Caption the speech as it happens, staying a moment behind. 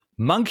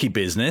Monkey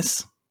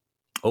business.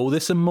 All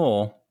this and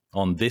more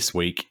on This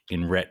Week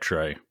in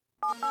Retro.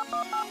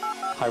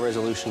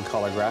 High-resolution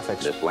color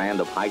graphics. This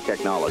land of high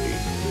technology.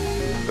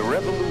 The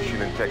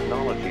revolution in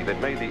technology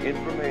that made the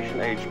information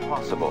age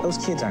possible.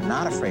 Those kids are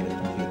not afraid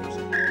of computers.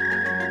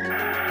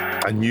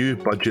 A new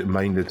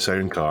budget-minded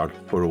sound card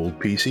for old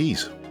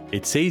PCs.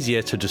 It's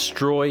easier to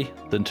destroy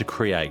than to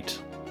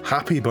create.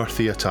 Happy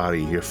birthday,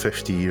 Atari. You're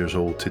 50 years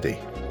old today.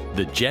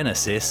 The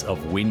genesis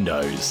of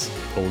Windows.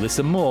 All this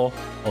and more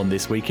on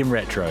This Week in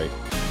Retro.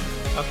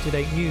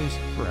 Up-to-date news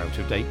for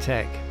out-of-date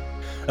tech.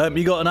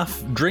 You got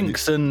enough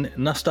drinks and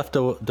enough stuff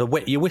to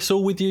wet your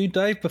whistle with you,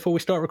 Dave, before we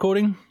start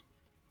recording?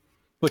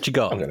 What you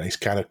got? I've got a nice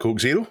can of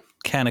Coke Zero.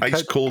 Can of Ice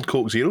Coke. cold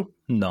Coke Zero.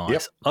 Nice.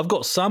 Yep. I've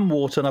got some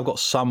water and I've got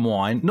some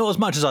wine. Not as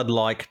much as I'd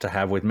like to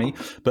have with me,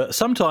 but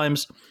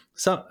sometimes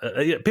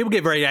people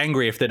get very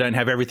angry if they don't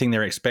have everything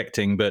they're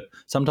expecting, but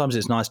sometimes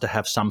it's nice to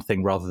have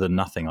something rather than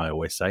nothing, I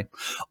always say.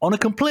 On a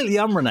completely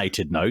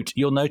unrelated note,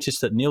 you'll notice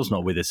that Neil's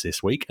not with us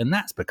this week, and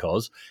that's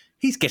because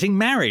he's getting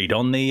married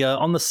on the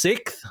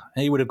 6th.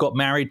 He would have got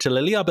married to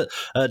Lilia, but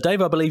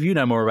Dave, I believe you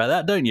know more about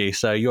that, don't you?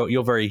 So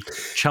you're very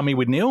chummy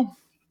with Neil.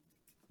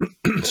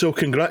 So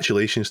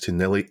congratulations to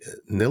Nilly?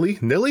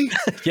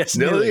 Yes,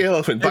 Nilly the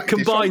elephant. They've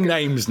combined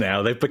names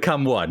now. They've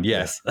become one,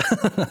 yes.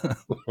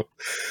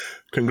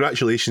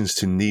 Congratulations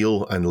to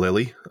Neil and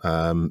Lily.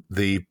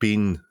 They've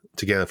been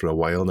together for a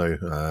while now.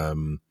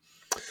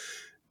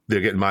 They're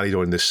getting married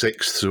on the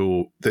 6th,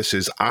 so this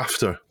is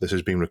after this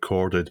has been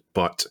recorded.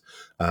 But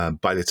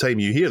by the time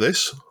you hear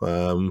this,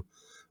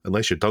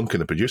 unless you're Duncan,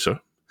 the producer,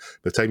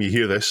 by the time you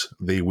hear this,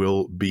 they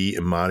will be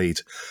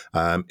married.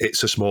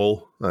 It's a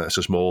small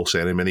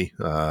ceremony.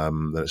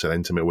 It's an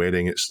intimate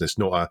wedding. It's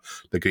not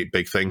a great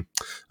big thing.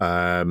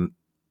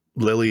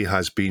 Lily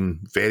has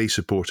been very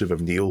supportive of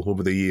Neil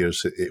over the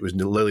years. It was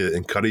Lily that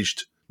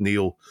encouraged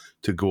Neil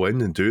to go in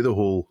and do the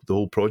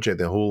whole project,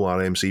 the whole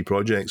RMC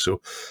project.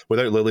 So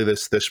without Lily,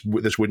 this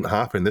wouldn't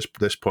happen. This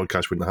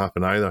podcast wouldn't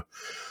happen either.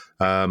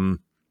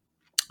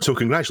 So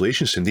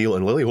congratulations to Neil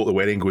and Lily. Hope the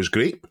wedding goes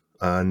great.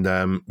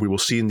 And we will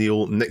see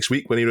Neil next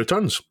week when he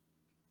returns.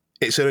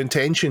 It's our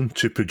intention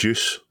to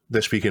produce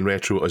This Week in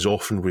Retro as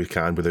often as we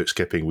can without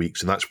skipping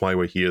weeks, and that's why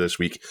we're here this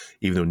week,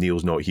 even though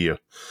Neil's not here.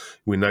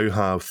 We now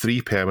have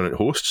 3 permanent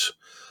hosts,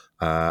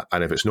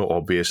 and if it's not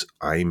obvious,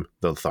 I'm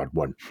the third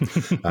one.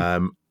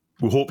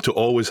 We hope to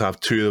always have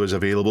 2 of us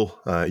available,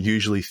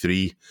 usually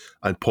 3,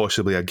 and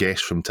possibly a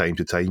guest from time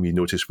to time. You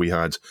noticed we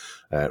had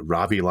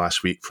Ravi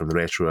last week from the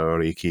Retro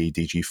Hour, aka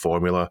DG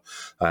Formula.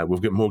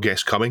 We've got more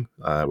guests coming.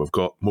 We've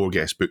got more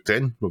guests booked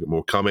in. We've got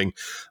more coming.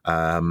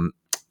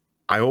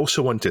 I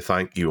also want to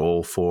thank you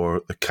all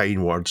for the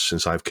kind words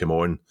since I've come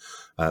on.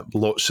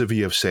 Lots of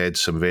you have said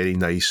some very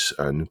nice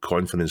and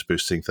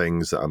confidence-boosting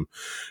things that I'm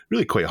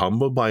really quite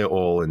humbled by it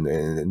all,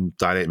 and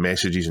direct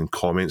messages and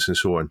comments and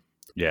so on.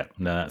 Yeah,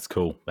 no, that's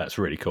cool. That's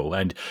really cool.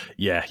 And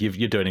yeah,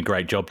 you're doing a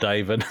great job,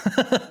 Dave. And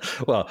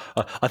well,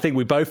 I think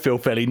we both feel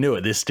fairly new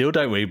at this still,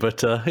 don't we?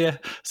 But yeah,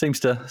 seems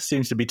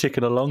to be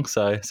ticking along.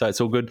 So it's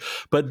all good.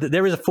 But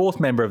there is a 4th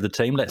member of the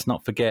team. Let's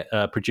not forget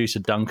producer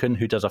Duncan,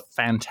 who does a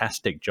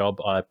fantastic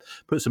job. I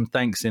put some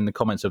thanks in the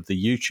comments of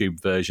the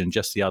YouTube version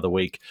just the other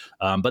week.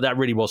 But that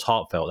really was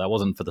heartfelt. That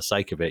wasn't for the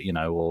sake of it,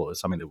 or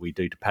something that we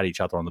do to pat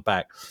each other on the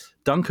back.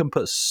 Duncan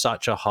puts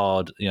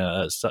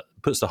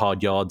puts the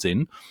hard yards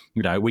in.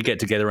 We get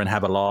together and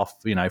have a laugh,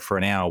 for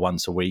an hour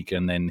once a week,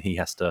 and then he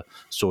has to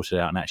sort it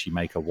out and actually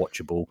make a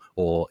watchable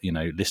or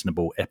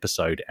listenable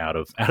episode out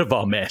of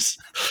our mess.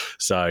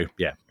 So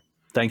yeah,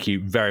 thank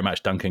you very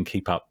much, Duncan.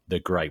 Keep up the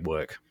great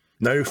work.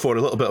 Now for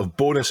a little bit of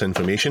bonus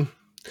information.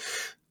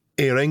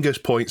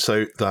 Aeringus points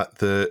out that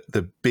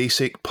the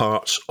basic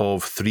parts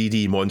of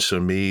 3D Monster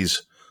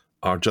Maze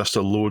are just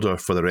a loader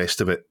for the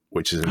rest of it,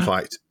 which is in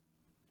fact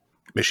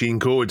machine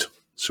code.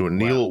 So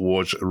Neil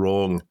was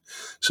wrong.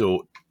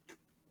 So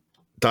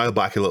dial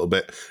back a little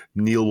bit.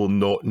 Neil will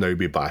not now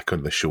be back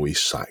on the show.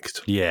 He's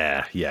sacked.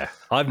 Yeah.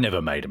 I've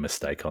never made a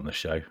mistake on the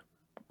show.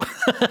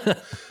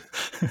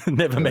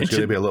 Never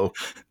mentioned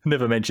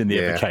the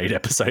Evercade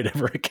episode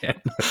ever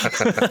again.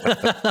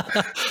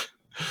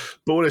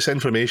 Bonus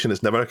information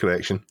is never a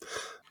correction.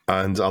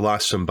 And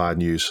alas, some bad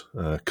news.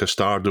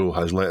 Castardo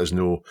has let us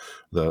know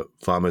that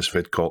Famous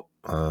Vidcop,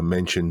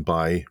 mentioned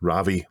by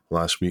Ravi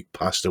last week,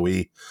 passed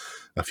away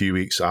a few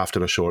weeks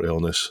after a short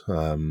illness.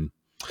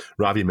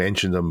 Ravi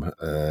mentioned him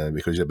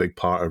because he's a big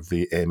part of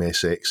the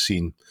MSX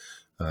scene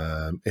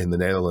in the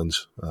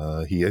Netherlands.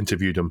 He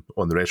interviewed him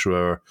on the Retro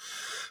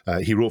Hour.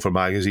 He wrote for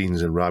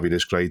magazines, and Ravi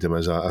described him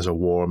as a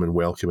warm and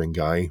welcoming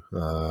guy.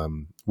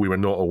 We were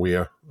not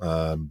aware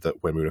that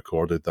when we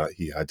recorded that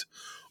he had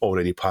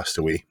already passed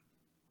away.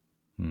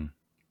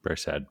 Very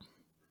sad.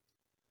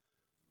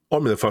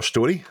 On with the first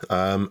story.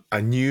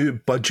 A new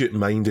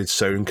budget-minded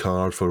sound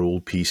card for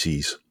old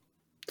PCs.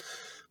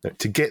 Now,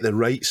 to get the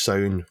right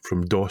sound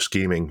from DOS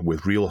gaming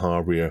with real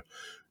hardware,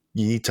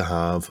 you need to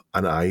have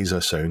an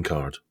ISA sound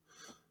card.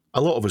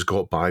 A lot of us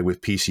got by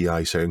with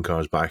PCI sound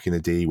cards back in the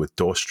day with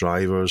DOS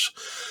drivers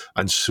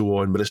and so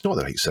on, but it's not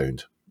the right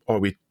sound. Or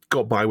we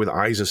got by with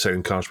ISA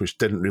sound cards which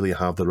didn't really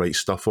have the right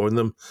stuff on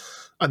them,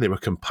 and they were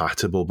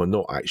compatible but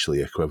not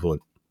actually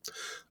equivalent.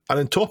 And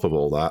on top of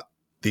all that,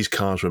 these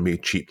cars were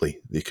made cheaply.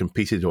 They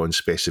competed on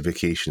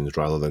specifications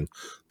rather than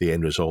the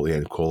end result, the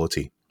end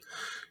quality.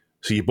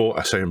 So you bought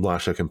a Sound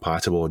Blaster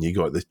compatible and you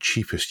got the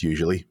cheapest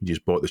usually. You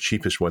just bought the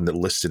cheapest one that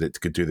listed it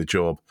could do the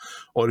job.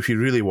 Or if you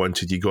really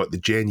wanted, you got the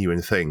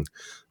genuine thing.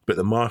 But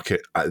the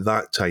market at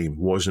that time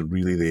wasn't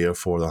really there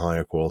for the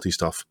higher quality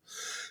stuff.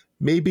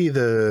 Maybe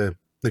the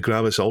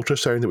Gravis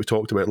Ultrasound that we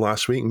talked about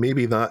last week,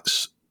 maybe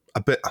that's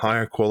a bit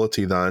higher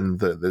quality than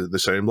the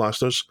Sound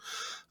Blasters.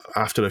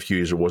 After a few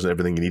years, it wasn't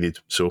everything you needed.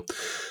 So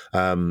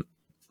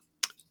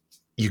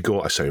you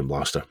got a Sound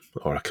Blaster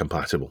or a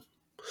compatible.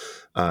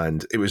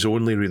 And it was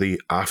only really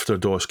after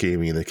DOS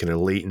gaming in the kind of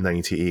late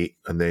 98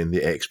 and then the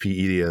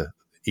XP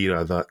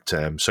era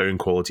that sound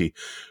quality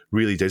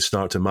really did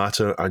start to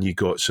matter, and you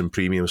got some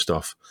premium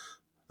stuff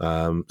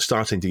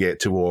starting to get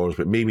towards,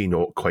 but maybe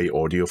not quite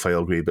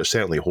audiophile grade, but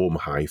certainly home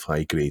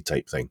hi-fi grade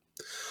type thing.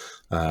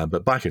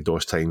 But back in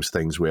DOS times,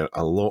 things were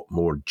a lot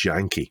more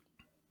janky.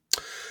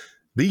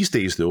 These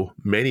days, though,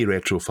 many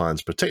retro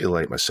fans,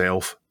 particularly like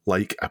myself,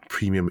 like a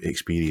premium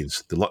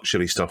experience, the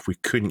luxury stuff we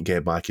couldn't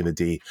get back in the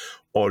day,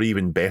 or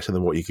even better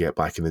than what you get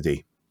back in the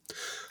day.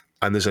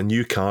 And there's a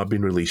new card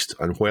being released,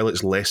 and while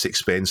it's less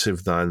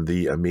expensive than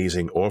the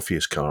amazing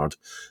Orpheus card,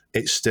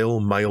 it's still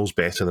miles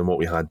better than what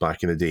we had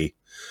back in the day.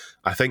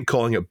 I think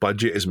calling it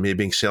budget is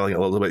maybe selling it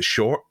a little bit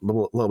short, a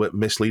little bit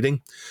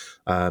misleading,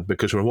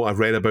 because from what I've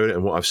read about it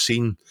and what I've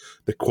seen,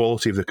 the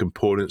quality of the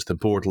components, the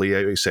board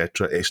layout,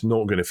 etc., it's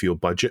not going to feel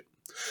budget.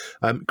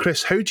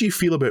 Chris, how do you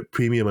feel about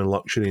premium and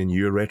luxury in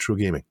your retro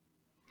gaming?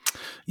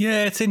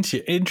 Yeah, it's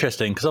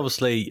interesting because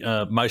obviously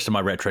most of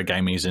my retro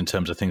gaming is in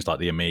terms of things like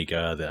the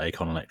Amiga, the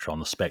Acorn Electron,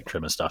 the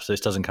Spectrum and stuff, so this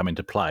doesn't come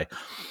into play.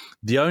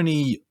 The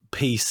only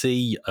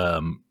PC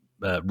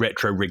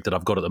retro rig that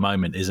I've got at the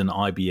moment is an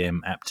IBM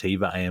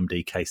Aptiva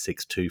AMD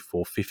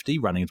K62450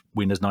 running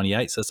Windows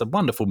 98, so it's a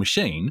wonderful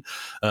machine.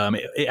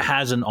 It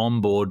has an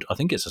onboard, I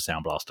think it's a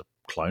Sound Blaster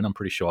clone, I'm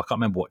pretty sure. I can't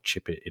remember what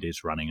chip it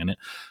is running in it.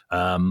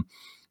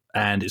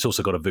 And it's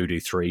also got a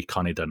Voodoo 3,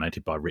 kind of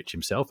donated by Rich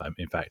himself,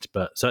 in fact.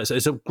 But so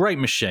it's a great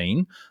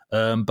machine,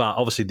 but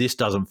obviously this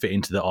doesn't fit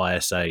into the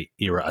ISA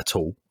era at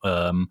all.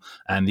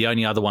 And the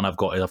only other one I've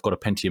got a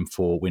Pentium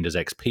 4 Windows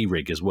XP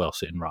rig as well,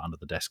 sitting right under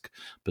the desk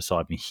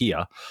beside me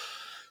here.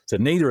 So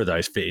neither of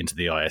those fit into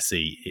the ISA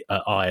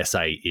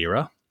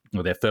era.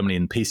 Well, they're firmly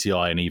in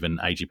PCI and even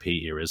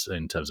AGP eras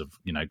in terms of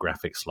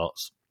graphic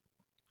slots.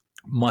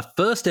 My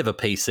first ever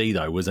PC,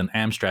 though, was an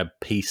Amstrad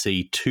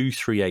PC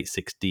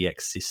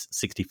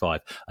 2386DX65.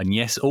 And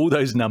yes, all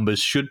those numbers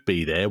should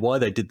be there. Why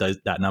they did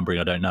that numbering,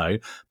 I don't know.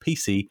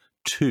 PC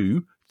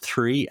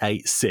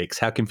 2386.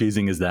 How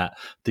confusing is that?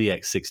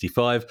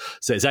 DX65.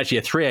 So it's actually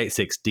a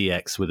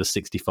 386DX with a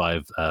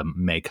 65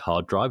 meg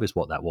hard drive is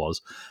what that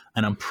was.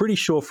 And I'm pretty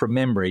sure from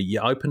memory, you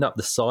opened up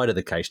the side of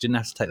the case. Didn't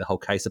have to take the whole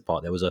case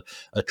apart. There was a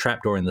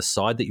trapdoor in the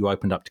side that you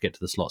opened up to get to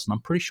the slots. And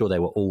I'm pretty sure they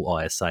were all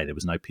ISA. There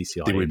was no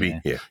PCI They would be,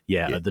 there.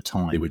 Yeah, at the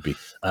time. They would be.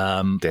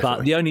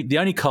 But the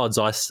only cards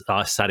I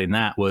sat in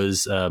that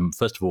was,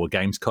 first of all, a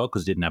games card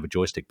because it didn't have a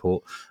joystick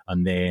port,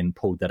 and then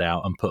pulled that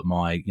out and put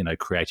my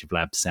Creative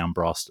Lab Sound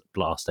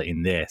Blaster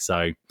in there.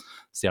 So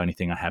it's the only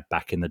thing I had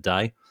back in the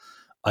day.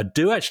 I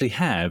do actually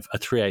have a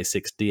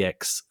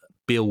 386DX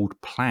build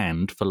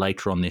planned for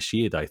later on this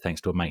year, though, thanks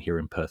to a mate here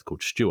in Perth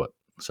called Stuart.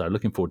 So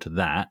looking forward to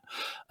that.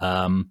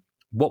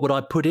 What would I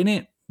put in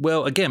it?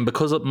 Well, again,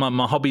 because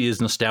my hobby is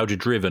nostalgia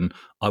driven,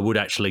 I would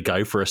actually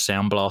go for a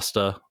Sound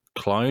Blaster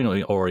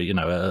clone or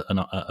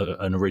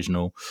an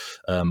original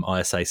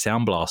ISA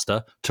Sound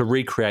Blaster to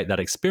recreate that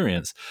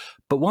experience.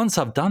 But once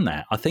I've done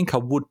that, I think I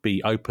would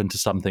be open to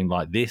something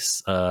like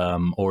this,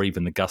 or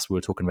even the Gus we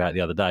were talking about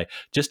the other day,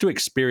 just to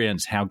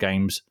experience how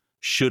games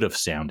should have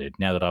sounded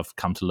now that I've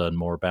come to learn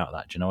more about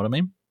that. Do you know what I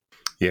mean?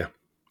 Yeah.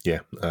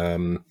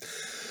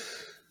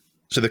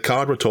 So the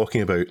card we're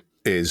talking about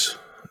is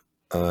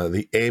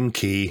the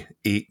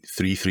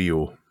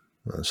MK8330.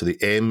 So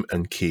the M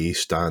and K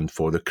stand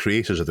for the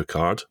creators of the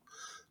card,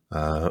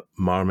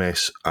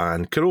 Marmes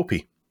and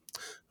Karopi,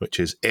 which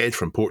is Ed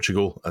from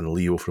Portugal and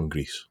Leo from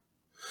Greece.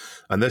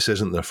 And this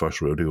isn't their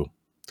first rodeo.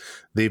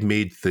 They've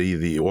made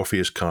the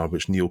Orpheus card,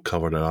 which Neil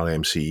covered at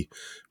RMC,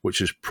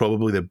 which is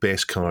probably the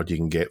best card you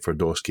can get for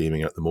DOS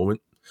gaming at the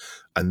moment.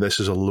 And this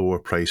is a lower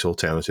price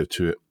alternative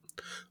to it.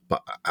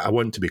 But I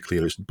want to be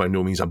clear, it's by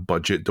no means a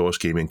budget DOS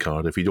gaming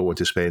card. If you don't want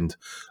to spend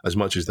as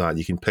much as that,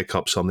 you can pick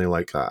up something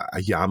like a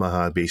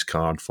Yamaha-based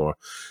card for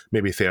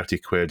maybe 30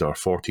 quid or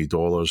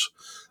 $40.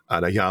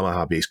 And a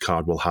Yamaha-based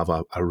card will have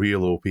a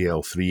real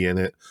OPL3 in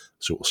it,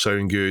 so it'll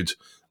sound good.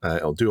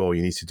 It'll do all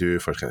you need to do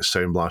for kind of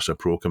Sound Blaster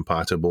Pro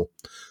compatible.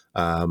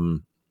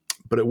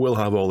 But it will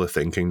have all the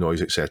thinking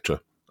noise,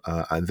 etc.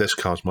 And this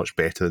card's much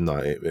better than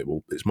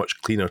that. It's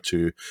much cleaner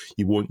too.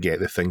 You won't get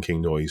the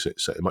thinking noise.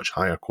 It's a much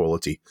higher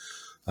quality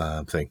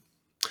thing.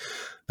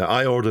 Now,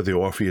 I ordered the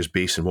Orpheus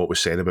based on what was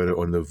said about it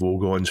on the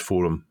Vogons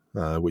forum,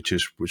 which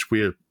is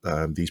where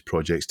these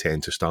projects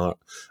tend to start.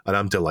 And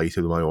I'm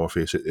delighted with my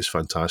Orpheus. It's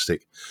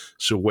fantastic.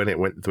 So when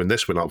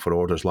this went up for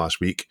orders last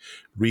week,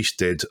 Reese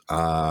did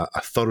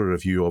a thorough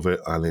review of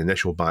it, and the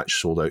initial batch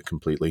sold out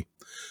completely.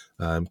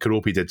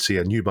 Karopi did say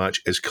a new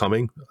batch is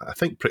coming, I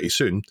think pretty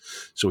soon.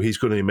 So he's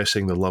going to be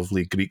missing the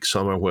lovely Greek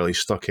summer while he's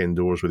stuck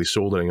indoors with his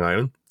soldering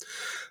iron.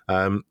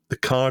 The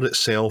card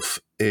itself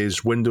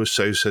is Windows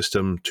Sound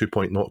System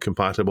 2.0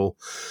 compatible,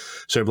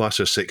 Sound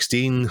Blaster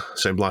 16,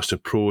 Sound Blaster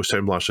Pro,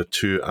 Sound Blaster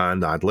 2,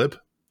 and AdLib.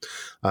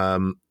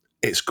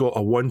 It's got a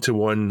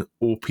 1-to-1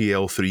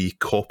 OPL3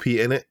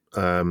 copy in it.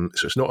 So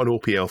it's not an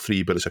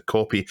OPL3, but it's a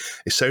copy.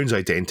 It sounds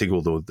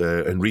identical, though.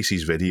 In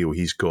Reese's video,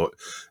 he's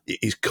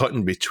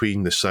cutting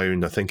between the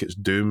sound. I think it's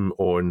Doom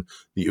on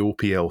the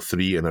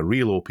OPL3 and a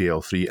real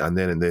OPL3, and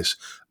then in this,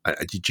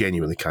 you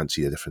genuinely can't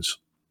see the difference.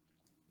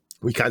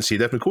 We can't see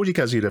the difference. Of course you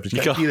can't see the difference.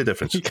 You can't see the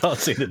difference. You can't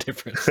see the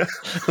difference.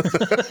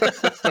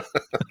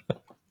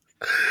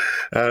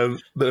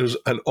 There's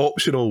an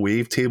optional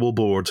wavetable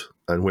board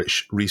in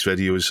which Reese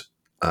Videos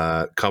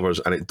covers,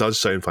 and it does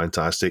sound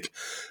fantastic.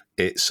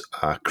 It's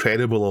a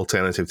credible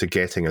alternative to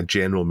getting a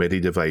general MIDI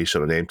device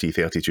or an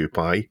MT32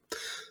 Pi.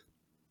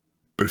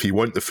 But if you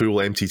want the full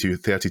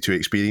MT32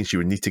 experience, you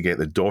would need to get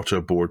the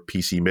daughter board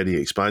PC MIDI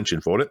expansion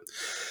for it,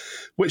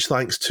 which,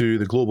 thanks to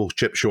the global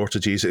chip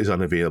shortages, is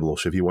unavailable.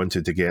 So if you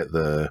wanted to get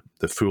the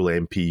full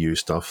MPU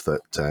stuff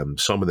that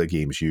some of the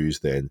games use,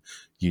 then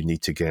you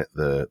need to get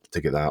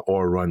that,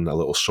 or run a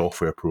little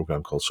software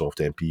program called Soft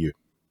MPU.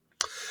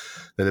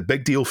 Now, the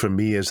big deal for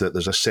me is that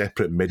there's a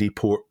separate MIDI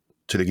port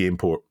to the game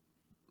port.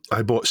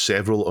 I bought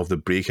several of the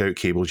breakout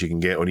cables you can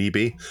get on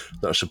eBay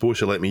that are supposed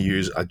to let me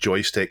use a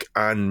joystick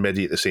and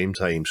MIDI at the same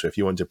time. So if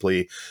you want to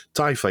play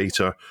TIE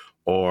Fighter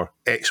or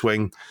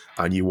X-Wing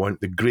and you want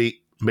the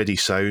great MIDI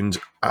sound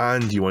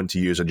and you want to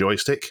use a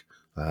joystick,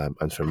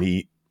 and for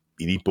me,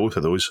 you need both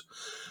of those,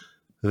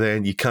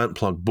 then you can't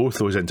plug both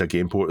those into a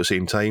game port at the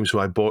same time. So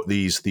I bought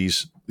these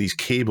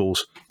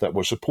cables that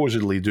were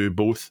supposedly do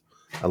both,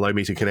 allow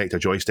me to connect a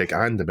joystick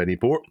and a MIDI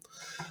port.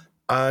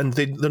 And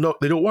they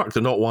don't work.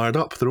 They're not wired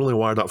up. They're only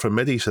wired up for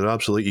MIDI, so they're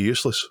absolutely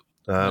useless.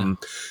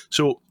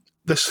 So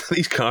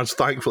these cards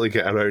thankfully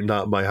get around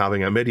that by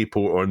having a MIDI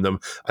port on them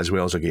as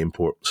well as a game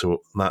port.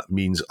 So that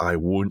means I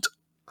won't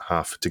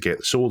have to get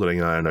the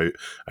soldering iron out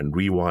and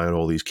rewire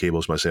all these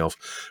cables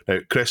myself. Now,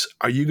 Chris,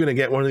 are you going to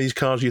get one of these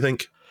cards, you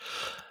think?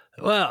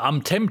 Well,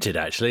 I'm tempted,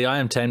 actually. I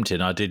am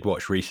tempted. I did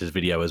watch Reese's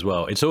video as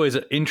well. It's always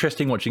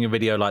interesting watching a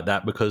video like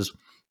that because,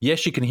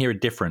 yes, you can hear a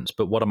difference,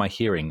 but what am I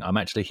hearing? I'm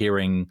actually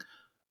hearing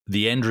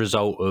the end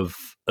result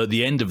of, at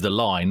the end of the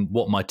line,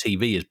 what my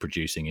TV is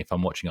producing if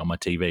I'm watching it on my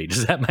TV.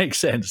 Does that make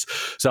sense?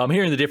 So I'm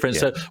hearing the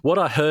difference. Yeah. So what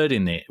I heard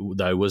in it,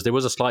 though, was there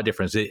was a slight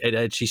difference. It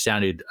actually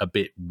sounded a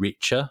bit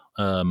richer,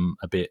 on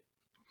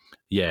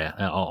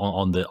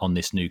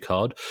this new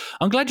card.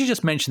 I'm glad you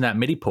just mentioned that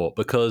MIDI port,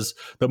 because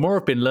the more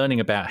I've been learning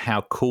about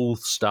how cool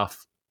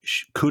stuff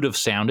could have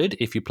sounded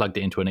if you plugged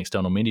it into an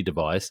external MIDI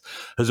device,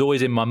 has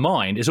always in my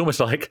mind, it's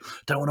almost like, I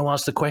don't want to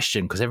ask the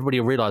question because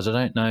everybody will realize I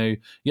don't know.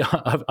 Yeah,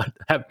 I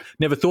have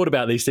never thought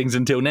about these things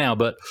until now,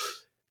 but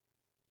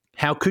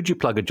how could you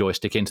plug a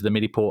joystick into the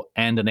MIDI port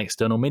and an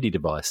external MIDI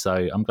device?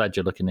 So I'm glad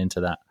you're looking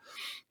into that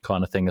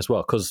kind of thing as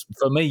well, because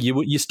for me,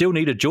 you still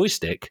need a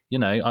joystick. You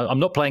know, I'm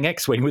not playing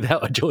X-Wing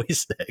without a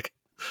joystick.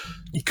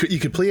 You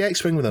could play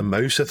X-Wing with a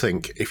mouse, I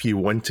think, if you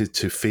wanted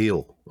to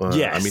fail.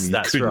 Yes, I mean, you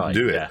that's couldn't right,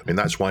 do it. yeah. I mean,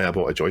 that's why I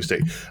bought a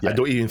joystick. Yeah. I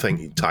don't even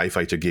think TIE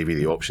Fighter gave you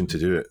the option to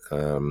do it.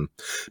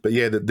 But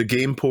yeah, the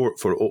game port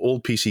for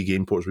old PC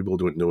game ports, people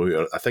don't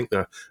know. I think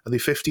are they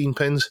 15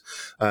 pins?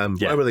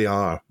 Whatever they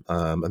are.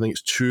 I think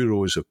it's 2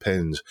 rows of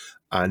pins,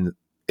 and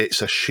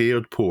it's a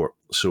shared port.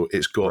 So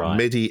it's got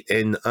MIDI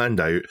in and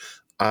out,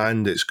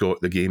 and it's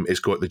got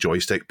the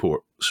joystick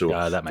port. So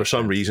for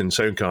some reason,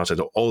 sound cards had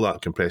all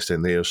that compressed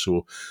in there,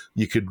 so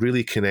you could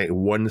really connect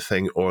one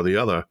thing or the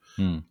other.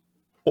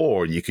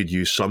 Or you could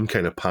use some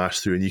kind of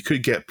pass-through, and you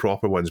could get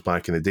proper ones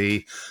back in the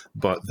day,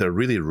 but they're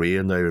really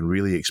rare now and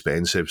really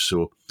expensive.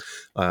 So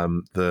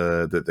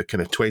the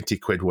kind of 20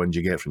 quid ones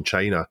you get from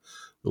China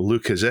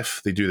look as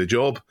if they do the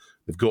job.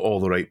 They've got all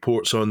the right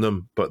ports on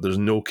them, but there's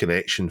no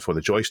connection for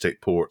the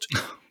joystick port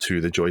to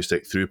the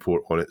joystick through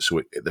port on it,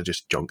 so they're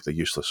just junk. They're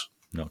useless.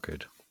 Not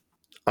good.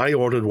 I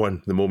ordered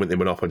one the moment they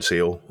went up on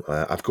sale.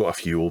 I've got a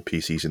few old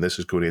PCs, and this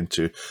is going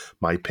into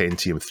my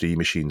Pentium 3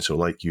 machine. So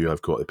like you,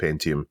 I've got the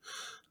Pentium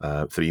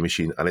 3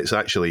 machine, and it's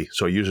actually,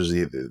 so it uses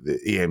the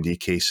AMD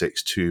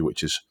K6-2,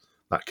 which is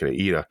that kind of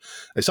era.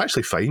 It's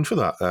actually fine for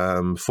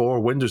that. For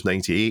Windows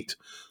 98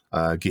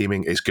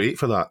 gaming, it's great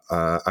for that.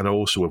 And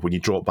also, when you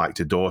drop back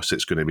to DOS,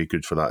 it's going to be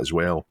good for that as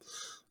well.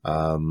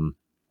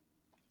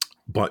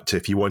 But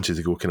if you wanted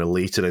to go kind of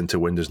later into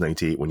Windows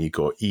 98, when you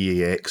got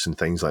EAX and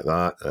things like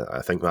that,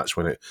 I think that's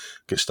when it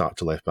gets started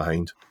to left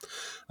behind.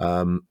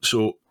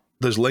 So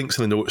there's links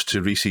in the notes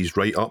to Reese's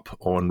write-up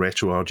on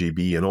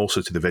RetroRGB, and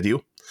also to the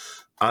video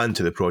and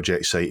to the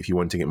project site if you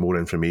want to get more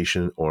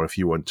information or if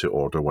you want to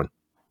order one.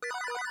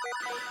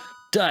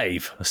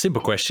 Dave, a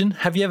simple question.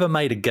 Have you ever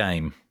made a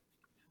game?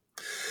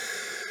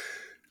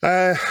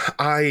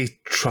 I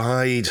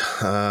tried,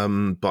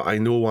 but I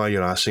know why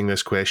you're asking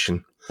this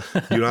question.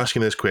 You're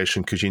asking this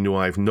question because you know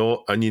I've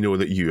not, and you know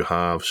that you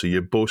have, so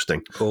you're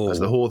boasting. Oh. As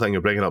the whole thing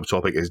of bringing up a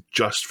topic is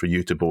just for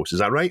you to boast. Is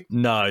that right?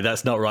 No,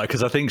 that's not right,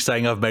 because I think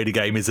saying I've made a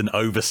game is an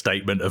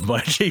overstatement of my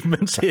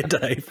achievements here,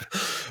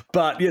 Dave.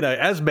 But,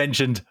 as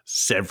mentioned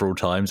several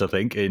times, I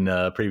think, in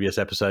previous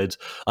episodes,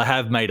 I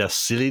have made a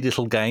silly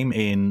little game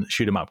in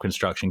Shoot 'em Up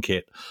Construction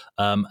Kit.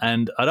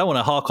 And I don't want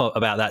to hark on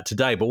about that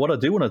today, but what I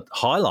do want to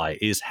highlight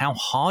is how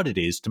hard it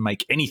is to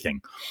make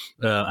anything,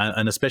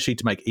 and especially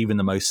to make even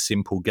the most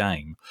simple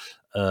game.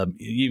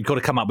 You've got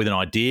to come up with an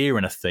idea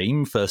and a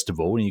theme, first of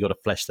all, and you've got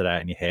to flesh that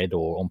out in your head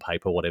or on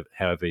paper, whatever,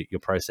 however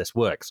your process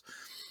works.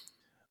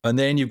 And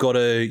then you've got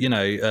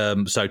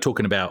to, so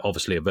talking about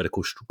obviously a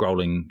vertical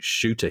scrolling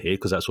shooter here,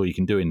 because that's all you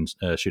can do in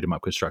Shoot 'em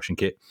Up Construction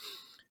Kit.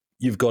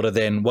 You've got to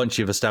then, once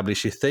you've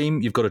established your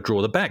theme, you've got to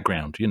draw the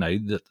background,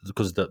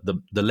 because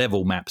the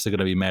level maps are going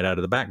to be made out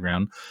of the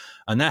background.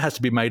 And that has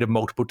to be made of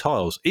multiple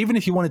tiles. Even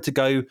if you wanted to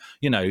go,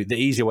 the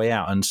easier way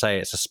out and say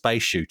it's a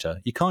space shooter,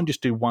 you can't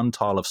just do one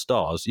tile of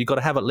stars. You've got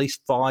to have at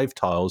least 5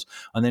 tiles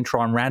and then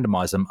try and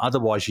randomize them.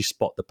 Otherwise, you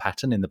spot the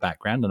pattern in the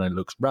background and it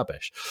looks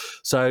rubbish.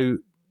 So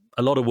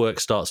a lot of work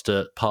starts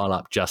to pile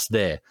up just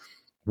there.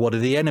 What are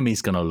the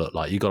enemies going to look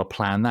like? You've got to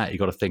plan that. You've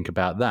got to think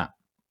about that.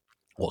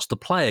 What's the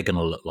player going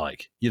to look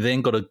like? You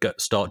then got to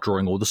start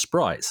drawing all the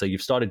sprites. So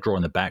you've started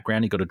drawing the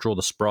background. You've got to draw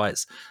the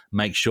sprites.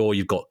 Make sure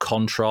you've got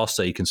contrast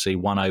so you can see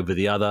one over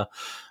the other.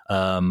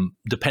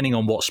 Depending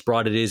on what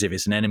sprite it is, if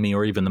it's an enemy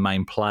or even the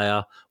main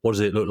player, what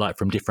does it look like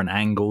from different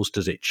angles?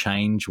 Does it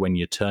change when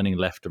you're turning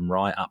left and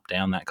right, up,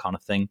 down, that kind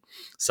of thing?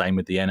 Same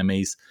with the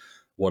enemies.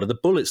 What do the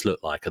bullets look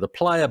like? Are the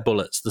player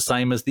bullets the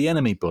same as the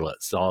enemy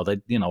bullets? Are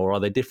they, or are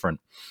they different?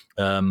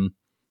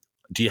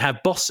 Do you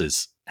have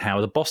bosses? How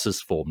are the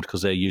bosses formed?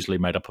 Because they're usually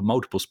made up of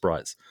multiple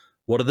sprites.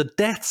 What do the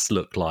deaths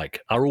look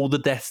like? Are all the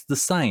deaths the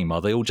same?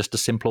 Are they all just a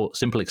simple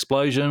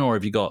explosion, or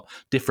have you got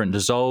different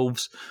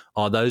dissolves?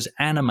 Are those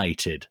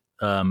animated?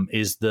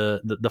 Is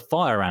the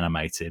fire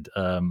animated,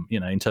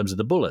 in terms of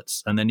the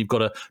bullets? And then you've got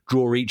to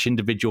draw each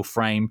individual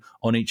frame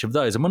on each of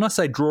those. And when I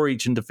say draw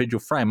each individual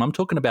frame, I'm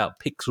talking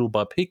about pixel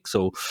by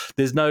pixel.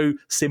 There's no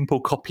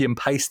simple copy and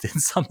paste in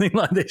something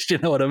like this. You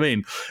know what I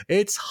mean?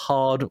 It's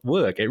hard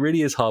work. It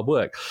really is hard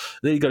work.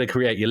 Then you've got to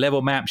create your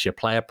level maps, your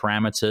player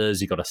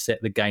parameters. You've got to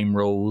set the game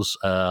rules.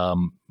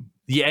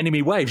 The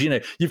enemy waves,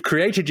 you've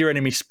created your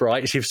enemy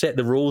sprites, you've set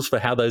the rules for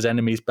how those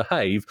enemies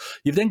behave.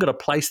 You've then got to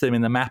place them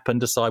in the map and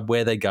decide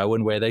where they go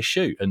and where they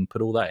shoot and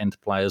put all that into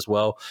play as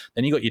well.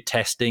 Then you've got your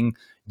testing.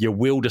 You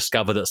will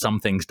discover that some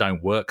things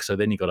don't work. So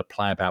then you've got to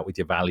play about with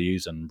your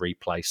values and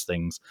replace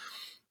things.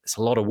 It's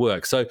a lot of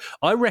work. So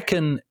I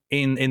reckon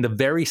in the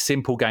very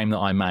simple game that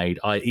I made,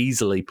 I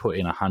easily put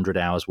in 100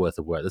 hours worth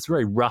of work. That's a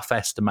very rough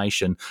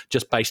estimation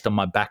just based on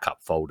my backup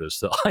folders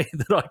that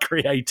I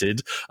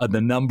created and the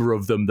number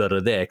of them that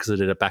are there, because I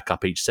did a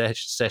backup each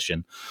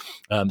session.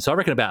 So I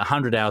reckon about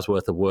 100 hours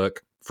worth of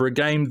work for a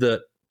game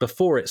that,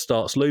 before it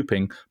starts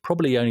looping,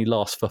 probably only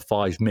lasts for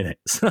 5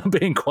 minutes. I'm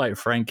being quite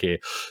frank here.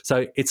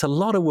 So it's a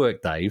lot of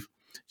work, Dave,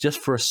 just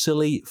for a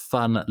silly,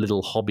 fun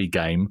little hobby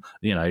game,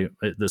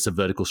 that's a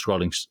vertical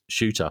scrolling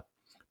shooter.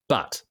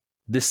 But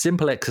this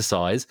simple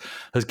exercise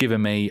has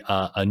given me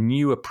a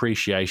new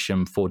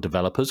appreciation for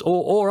developers,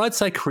 or I'd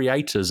say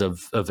creators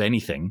of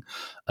anything,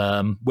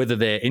 whether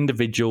they're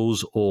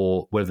individuals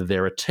or whether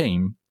they're a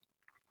team.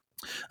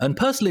 And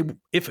personally,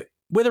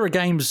 whether a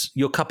game's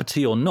your cup of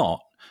tea or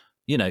not,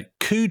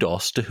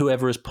 kudos to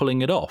whoever is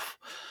pulling it off.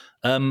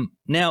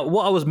 Now,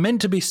 what I was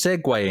meant to be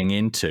segueing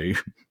into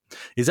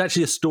is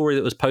actually a story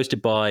that was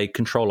posted by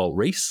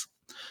Control-Alt-Reese.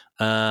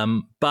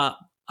 But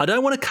I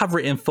don't want to cover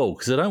it in full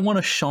because I don't want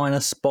to shine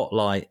a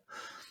spotlight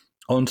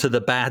onto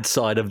the bad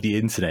side of the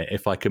internet,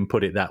 if I can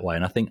put it that way.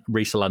 And I think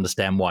Reese will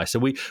understand why. So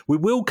we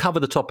will cover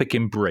the topic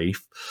in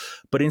brief,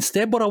 but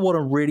instead what I want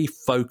to really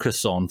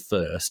focus on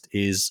first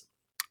is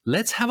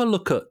let's have a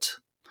look at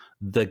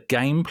the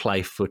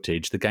gameplay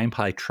footage, the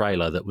gameplay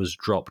trailer that was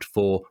dropped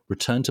for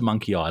Return to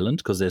Monkey Island,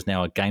 because there's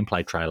now a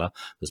gameplay trailer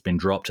that's been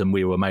dropped and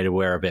we were made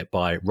aware of it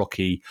by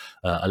Rocky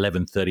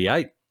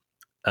 1138.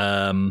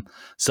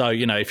 So,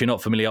 if you're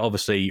not familiar,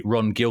 obviously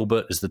Ron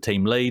Gilbert is the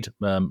team lead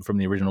from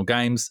the original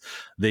games.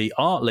 The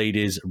art lead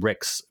is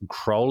Rex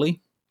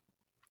Crowley.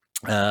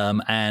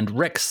 And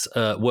Rex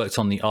worked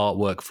on the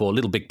artwork for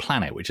Little Big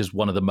Planet, which is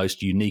one of the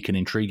most unique and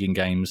intriguing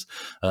games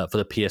for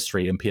the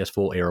PS3 and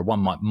PS4 era.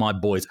 One my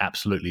boys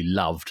absolutely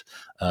loved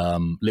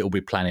Little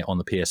Big Planet on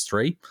the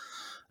PS3.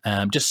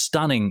 Just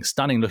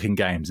stunning looking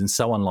games, and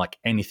so unlike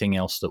anything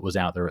else that was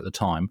out there at the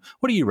time.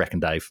 What do you reckon,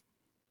 Dave?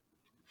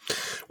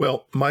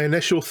 Well, my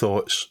initial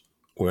thoughts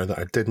were that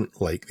I didn't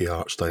like the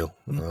art style.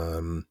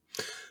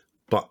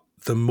 But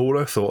the more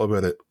I thought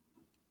about it,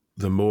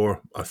 the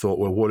more I thought,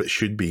 well, what it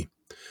should be.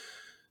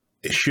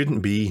 It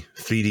shouldn't be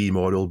 3D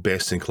model,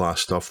 best-in-class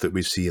stuff that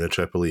we see in a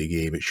AAA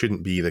game. It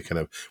shouldn't be the kind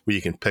of where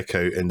you can pick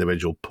out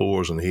individual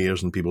pores and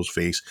hairs in people's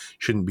face.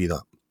 Shouldn't be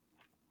that.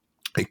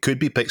 It could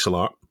be pixel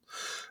art,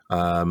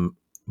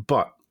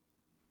 but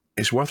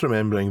it's worth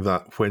remembering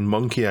that when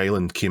Monkey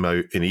Island came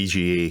out in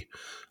EGA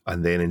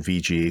and then in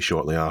VGA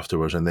shortly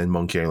afterwards, and then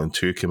Monkey Island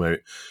 2 came out,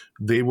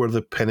 they were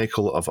the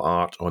pinnacle of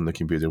art on the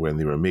computer when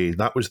they were made.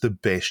 That was the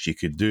best you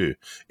could do.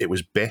 It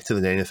was better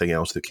than anything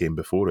else that came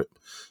before it.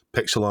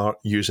 Pixel art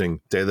using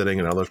dithering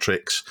and other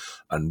tricks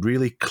and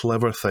really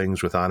clever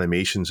things with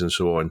animations and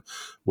so on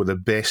were the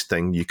best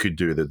thing you could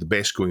do. The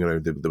best going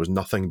around. There was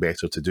nothing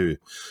better to do.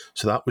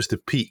 So that was the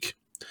peak.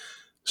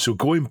 So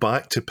going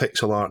back to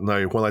pixel art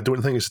now, well, I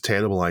don't think it's a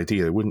terrible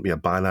idea. It wouldn't be a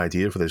bad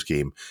idea for this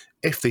game.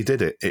 If they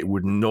did it, it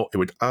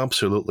would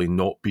absolutely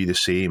not be the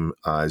same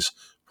as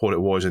what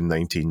it was in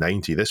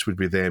 1990. This would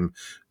be them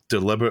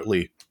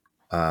deliberately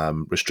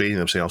restraining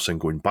themselves and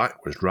going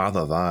backwards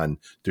rather than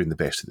doing the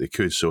best that they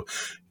could. So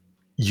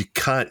you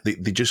can't,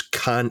 they just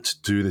can't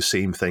do the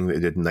same thing that they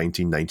did in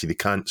 1990. They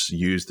can't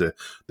use the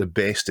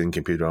best in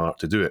computer art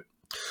to do it.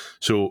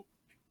 So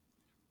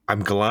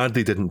I'm glad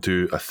they didn't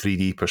do a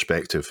 3D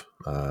perspective,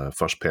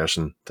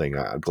 first-person thing.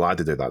 I'm glad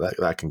they did that.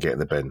 That can get in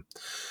the bin.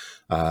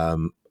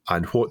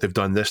 And what they've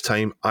done this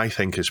time, I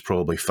think, is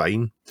probably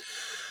fine.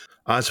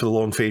 As for the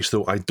long face,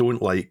 though, I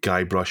don't like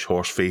Guybrush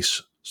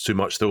Horseface too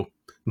much, though.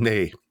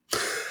 Nay.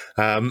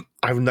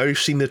 I've now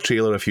seen the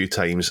trailer a few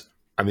times,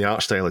 and the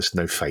art style is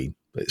now fine.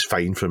 It's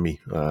fine for me.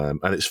 And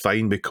it's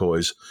fine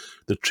because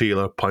the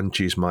trailer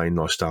punches my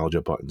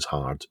nostalgia buttons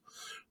hard.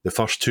 The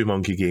first two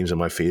Monkey games are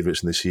my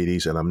favourites in the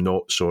series, and I'm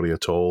not sorry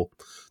at all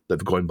that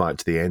they've gone back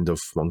to the end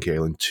of Monkey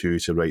Island 2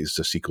 to write as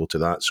a sequel to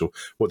that. So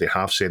what they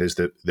have said is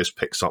that this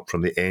picks up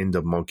from the end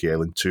of Monkey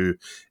Island 2,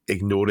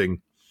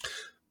 ignoring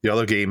the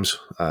other games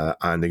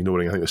and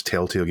ignoring, I think there's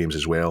Telltale games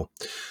as well.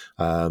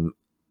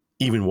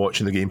 Even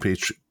watching the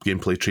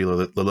gameplay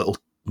trailer, the little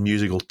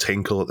musical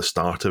tinkle at the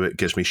start of it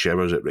gives me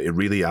shivers. It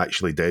really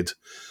actually did.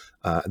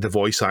 The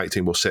voice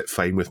acting will sit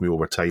fine with me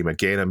over time.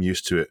 Again, I'm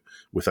used to it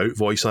without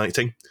voice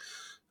acting.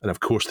 And of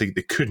course, they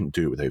couldn't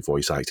do it without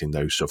voice acting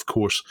now. So of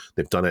course,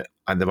 they've done it,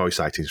 and the voice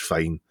acting is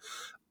fine.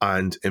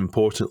 And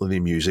importantly, the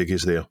music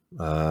is there.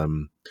 I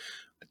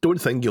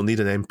don't think you'll need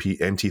an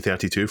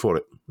MT32 for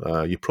it.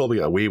 You probably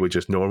get away with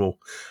just normal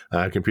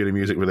computer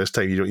music for this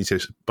time. You don't need to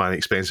buy an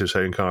expensive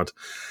sound card.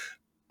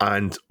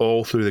 And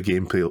all through the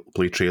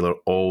gameplay trailer,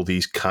 all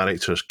these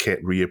characters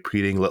kept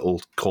reappearing,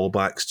 little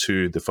callbacks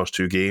to the first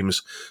two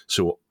games.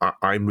 So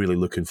I'm really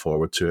looking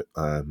forward to it.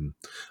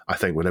 I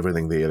think with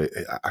everything there,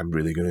 I'm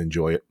really going to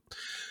enjoy it.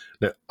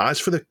 Now, as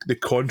for the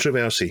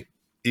controversy,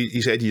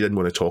 you said you didn't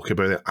want to talk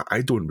about it.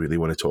 I don't really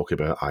want to talk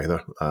about it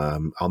either.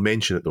 I'll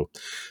mention it, though.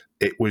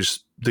 It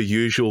was the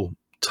usual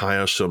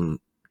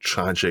tiresome,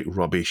 tragic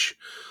rubbish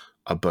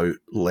about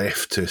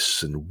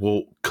leftists and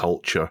woke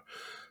culture.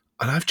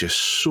 And I've just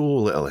so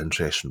little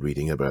interest in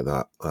reading about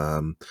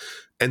that.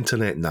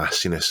 Internet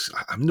nastiness,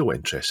 I'm no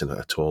interest in it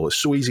at all. It's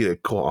so easy to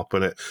get caught up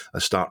in it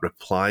and start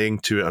replying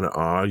to it and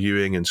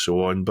arguing and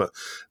so on. But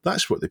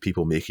that's what the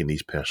people making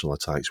these personal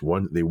attacks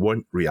want. They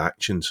want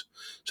reactions.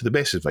 So the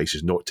best advice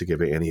is not to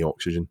give it any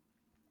oxygen.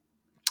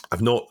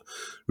 I've not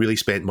really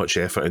spent much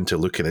effort into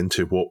looking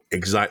into what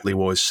exactly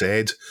was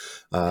said.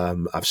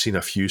 I've seen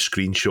a few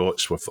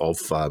screenshots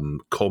of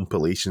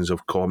compilations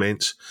of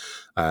comments,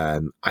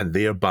 and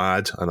they're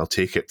bad, and I'll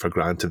take it for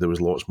granted there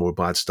was lots more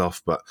bad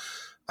stuff, but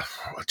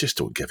I just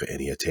don't give it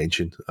any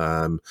attention.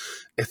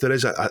 If there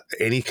is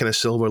any kind of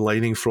silver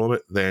lining from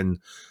it, then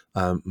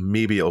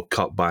maybe it'll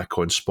cut back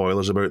on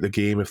spoilers about the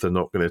game if they're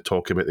not going to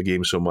talk about the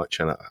game so much,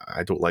 and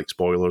I don't like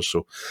spoilers,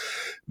 so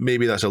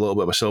maybe that's a little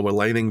bit of a silver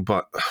lining,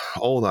 but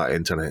all that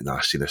internet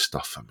nastiness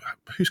stuff,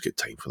 who's got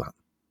time for that?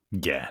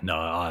 Yeah, no,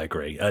 I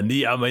agree. And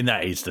I mean,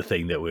 that is the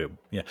thing that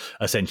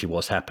essentially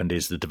what's happened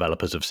is the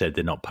developers have said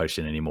they're not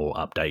posting any more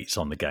updates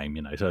on the game,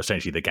 so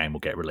essentially the game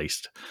will get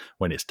released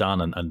when it's done,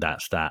 and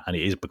that's that. And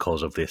it is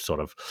because of this sort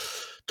of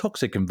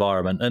toxic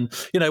environment. And,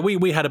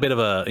 we had a bit of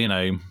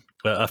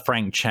a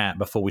frank chat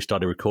before we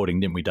started recording,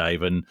 didn't we,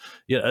 Dave? And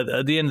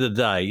at the end of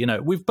the day,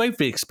 we've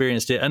both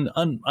experienced it, and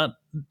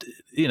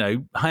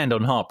hand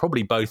on heart,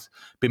 probably both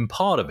been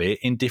part of it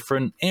in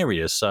different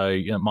areas. So,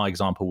 my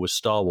example was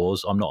Star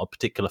Wars. I'm not a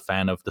particular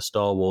fan of the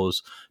Star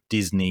Wars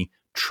Disney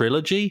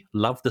trilogy.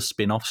 Love the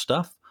spin-off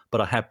stuff, but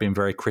I have been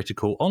very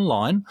critical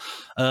online.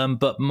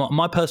 But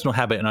my personal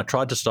habit, and I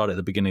tried to start at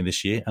the beginning of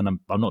this year, and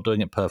I'm not doing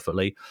it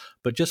perfectly,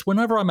 but just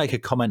whenever I make a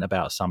comment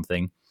about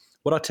something,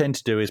 what I tend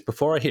to do is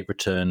before I hit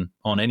return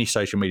on any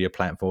social media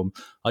platform,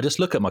 I just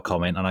look at my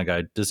comment and I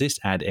go, does this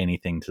add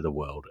anything to the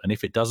world? And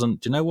if it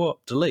doesn't, do you know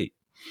what? Delete.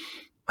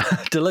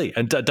 Delete.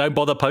 And don't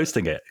bother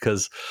posting it,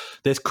 because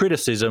there's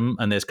criticism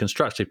and there's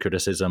constructive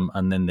criticism,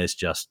 and then there's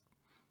just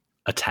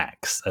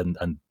attacks. And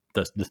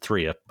the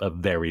three are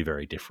very,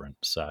 very different.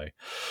 So,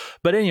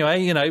 but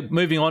anyway,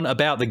 moving on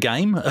about the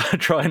game,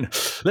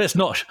 let's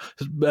not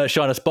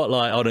shine a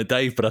spotlight on it,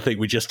 Dave, but I think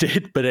we just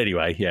did. But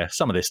anyway, yeah,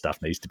 some of this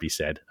stuff needs to be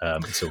said.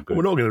 It's all good.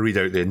 We're not going to read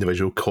out the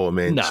individual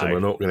comments, and we're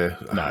not going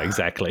to. No,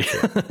 exactly.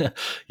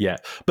 Yeah.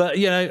 But,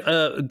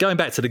 going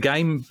back to the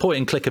game, point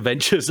and click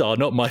adventures are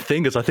not my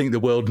thing, as I think the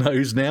world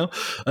knows now.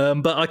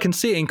 But I can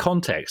see it in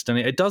context, and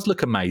it does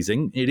look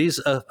amazing. It is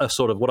a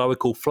sort of what I would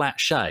call flat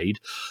shade.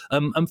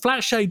 And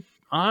flat shade,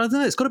 I don't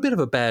know, it's got a bit of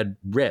a bad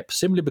rep,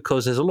 simply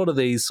because there's a lot of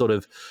these sort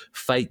of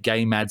fake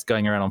game ads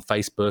going around on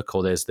Facebook,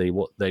 or there's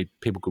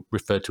people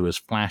refer to as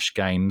flash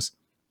games.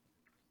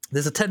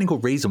 There's a technical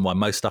reason why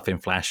most stuff in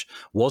Flash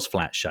was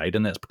flat shade,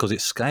 and that's because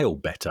it's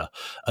scaled better.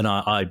 And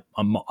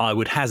I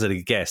would hazard a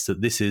guess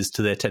that this is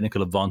to their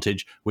technical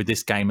advantage with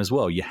this game as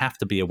well. You have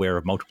to be aware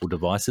of multiple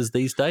devices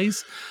these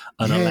days,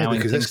 and allowing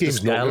because things this game's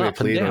to scale not up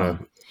going to and play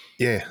down.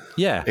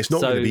 Yeah. It's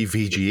not going to be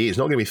VGA. It's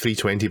not going to be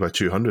 320 by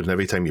 200, and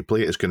every time you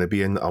play it, it's going to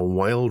be in a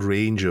wild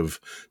range of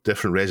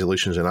different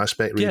resolutions and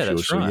aspect ratios.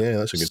 That's right. So, yeah,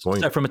 that's a good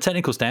point. So from a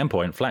technical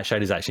standpoint, flat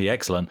shade is actually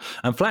excellent.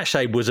 And flat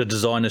shade was a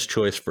designer's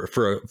choice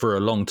for a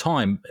long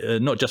time,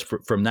 not just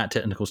from that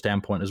technical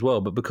standpoint as well,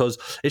 but because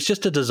it's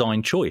just a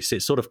design choice.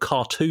 It's sort of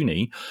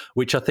cartoony,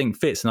 which I think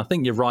fits. And I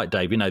think you're right,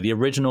 Dave. The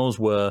originals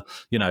were,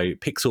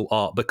 pixel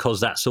art because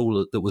that's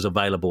all that was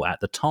available at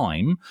the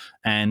time.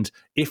 And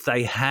if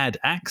they had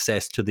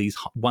access to these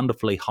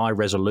wonderfully high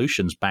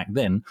resolutions back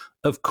then,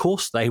 of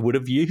course they would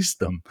have used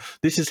them.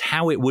 This is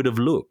how it would have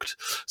looked.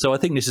 So I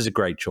think this is a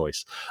great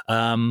choice.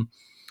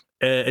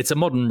 It's a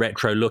modern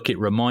retro look. It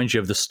reminds you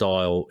of the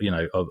style,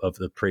 of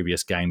the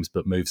previous games,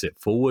 but moves it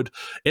forward.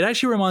 It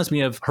actually reminds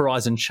me of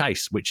Horizon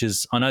Chase, which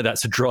is, I know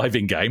that's a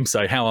driving game,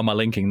 so how am I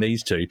linking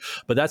these two?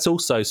 But that's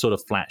also sort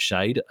of flat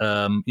shade.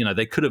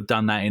 They could have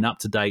done that in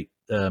up-to-date,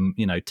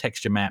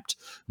 texture mapped,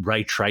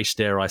 ray traced,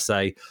 dare I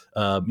say,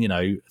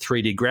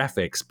 3D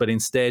graphics. But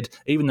instead,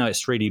 even though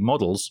it's 3D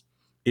models,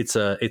 it's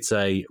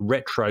a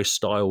retro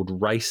styled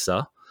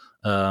racer.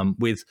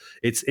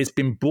 It's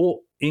been brought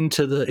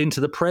into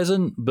the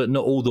present, but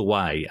not all the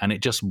way, and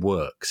it just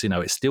works.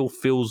 It still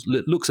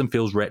looks and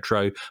feels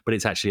retro, but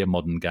it's actually a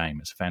modern game.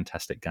 It's a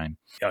fantastic game.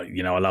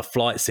 I love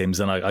flight sims,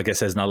 and I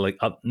guess there's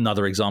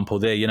another example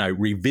there.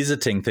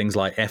 Revisiting things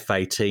like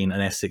F-18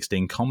 and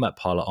F-16 Combat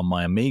Pilot on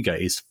my Amiga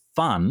is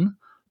fun,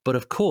 but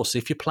of course,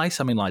 if you play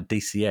something like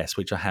DCS,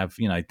 which I have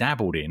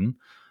dabbled in,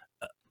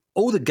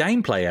 all the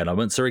gameplay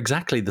elements are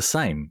exactly the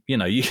same.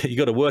 You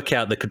got to work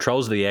out the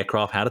controls of the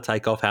aircraft, how to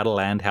take off, how to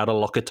land, how to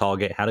lock a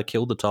target, how to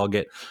kill the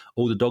target,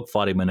 all the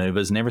dogfighting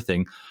maneuvers and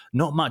everything.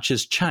 Not much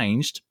has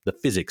changed. The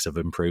physics have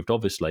improved,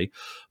 obviously,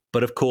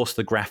 but of course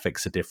the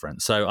graphics are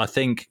different. So I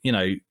think,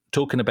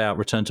 talking about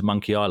Return to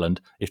Monkey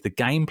Island, if the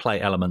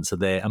gameplay elements are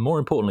there, and more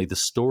importantly, the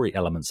story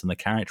elements and the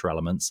character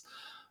elements,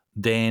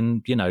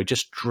 then,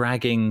 just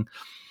harking,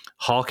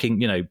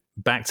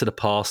 back to the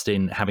past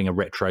in having a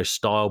retro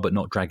style, but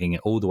not dragging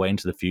it all the way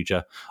into the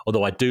future.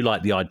 Although I do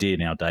like the idea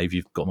now, Dave.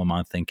 You've got my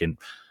mind thinking,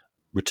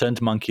 Return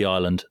to Monkey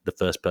Island, the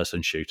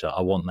first-person shooter.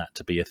 I want that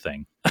to be a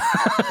thing,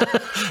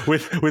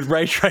 with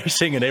ray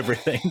tracing and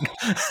everything.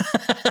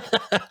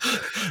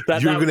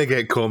 You're going to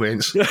get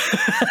comments.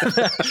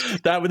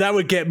 that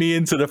would get me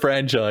into the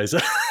franchise.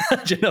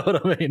 Do you know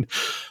what I mean?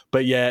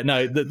 But yeah,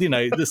 no,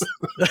 this,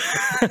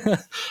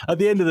 at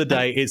the end of the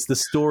day, it's the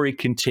story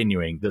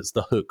continuing that's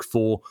the hook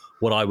for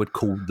what I would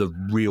call the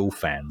real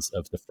fans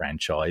of the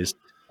franchise.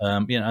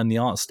 And the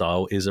art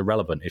style is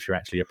irrelevant if you're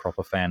actually a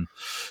proper fan.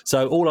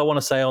 So all I want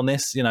to say on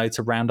this,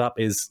 to round up,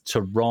 is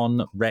to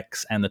Ron,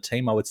 Rex, and the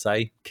team, I would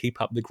say,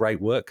 keep up the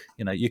great work.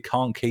 You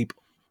can't keep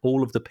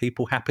all of the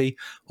people happy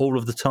all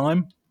of the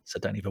time, so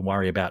don't even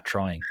worry about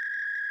trying.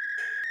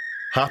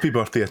 Happy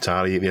birthday,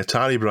 Atari. The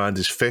Atari brand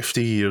is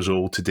 50 years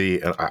old today.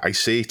 And I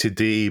say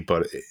today,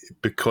 but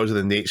because of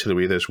the nature of the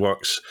way this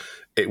works,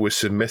 it was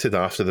submitted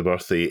after the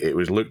birthday. It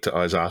was looked at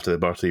as after the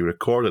birthday,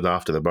 recorded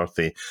after the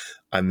birthday,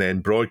 and then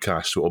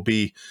broadcast. So it'll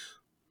be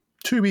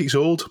 2 weeks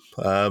old.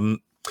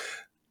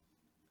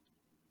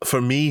 For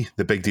me,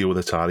 the big deal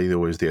with Atari,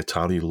 though, is the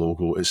Atari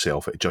logo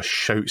itself. It just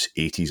shouts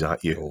 80s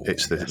at you. Oh,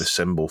 it's the yes.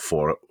 symbol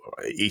for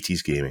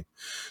 80s gaming.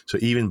 So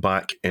even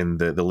back in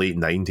the late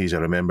 90s, I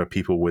remember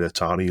people with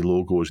Atari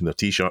logos in their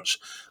T-shirts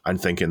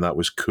and thinking that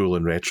was cool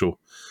and retro.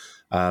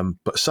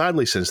 But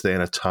sadly, since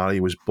then, Atari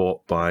was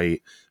bought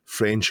by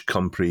French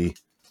company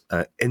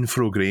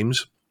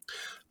Infogrames,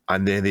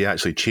 and then they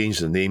actually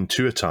changed the name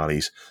to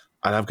Atari's,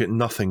 and I've got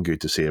nothing good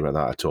to say about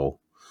that at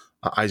all.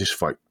 I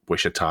just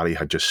wish Atari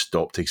had just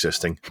stopped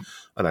existing,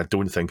 and I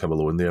don't think I'm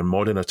alone there.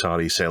 Modern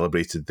Atari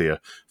celebrated their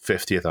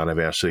 50th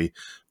anniversary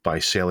by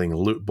selling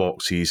loot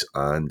boxes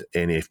and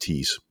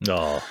NFTs.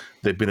 Oh,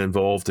 They've been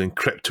involved in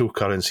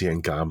cryptocurrency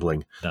and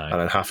gambling, no. and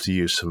I'd have to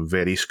use some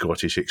very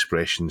Scottish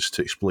expressions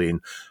to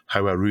explain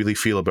how I really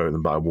feel about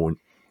them, but I won't.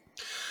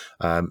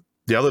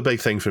 The other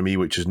big thing for me,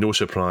 which is no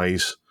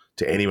surprise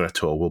to anyone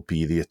at all, will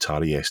be the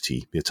Atari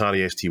ST. The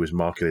Atari ST was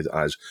marketed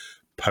as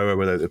power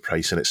without the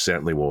price, and it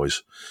certainly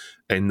was.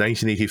 In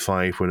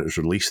 1985, when it was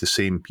released, the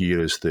same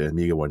year as the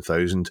Amiga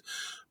 1000,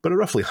 but at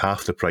roughly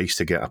half the price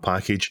to get a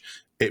package.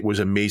 It was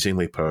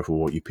amazingly powerful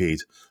what you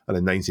paid. And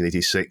in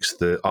 1986,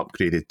 the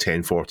upgraded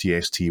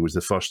 1040 ST was the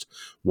first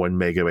 1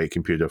 megabyte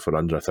computer for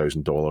under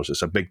 $1,000.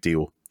 It's a big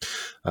deal.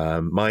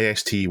 My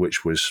ST,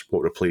 which was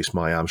what replaced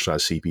my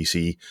Amstrad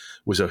CPC,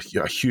 was a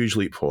huge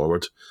leap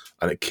forward.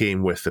 And it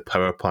came with the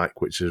Power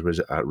Pack, which was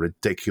a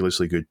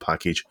ridiculously good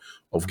package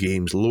of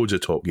games, loads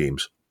of top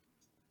games.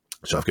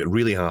 So I've got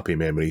really happy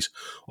memories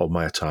of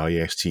my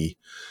Atari ST.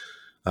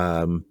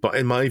 But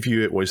in my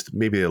view, it was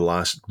maybe the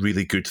last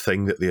really good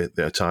thing that the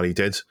Atari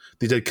did.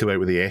 They did come out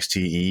with the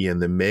STE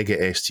and the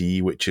Mega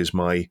STE, which is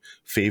my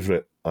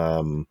favourite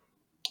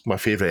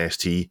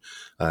ST,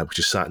 which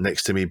is sat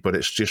next to me, but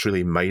it's just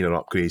really minor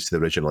upgrades to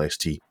the original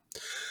ST.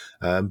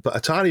 But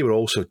Atari were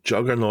also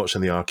juggernauts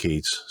in the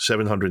arcades.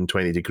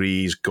 720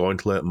 Degrees,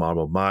 Gauntlet,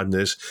 Marble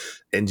Madness,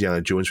 Indiana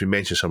Jones. We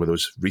mentioned some of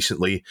those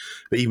recently.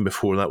 But even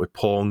before that with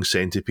Pong,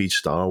 Centipede,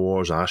 Star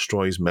Wars,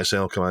 Asteroids,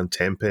 Missile Command,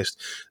 Tempest,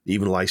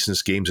 even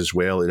licensed games as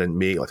well. They didn't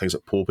make, like things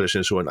like Pole Position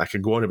and so on. I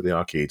could go on about the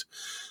arcade.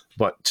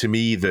 But to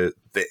me, the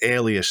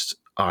earliest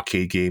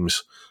arcade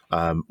games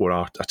were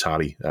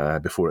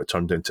Atari before it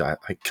turned into, I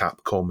think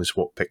Capcom is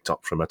what picked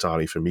up from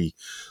Atari for me.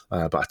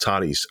 But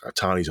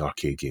Atari's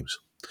arcade games.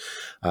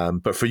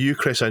 But for you,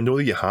 Chris, I know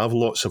that you have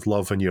lots of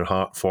love in your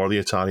heart for the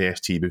Atari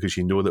ST because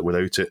you know that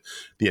without it,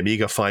 the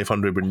Amiga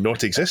 500 would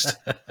not exist.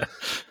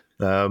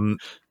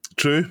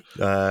 True,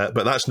 but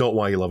that's not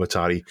why you love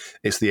Atari.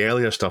 It's the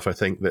earlier stuff, I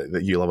think,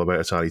 that you love about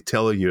Atari.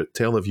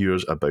 Tell the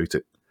viewers about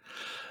it.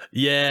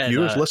 Yeah.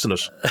 Viewers,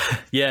 listeners.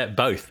 Yeah,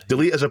 both.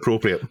 Delete as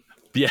appropriate.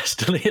 Yes,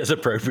 delete as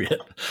appropriate.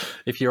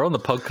 If you're on the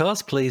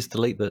podcast, please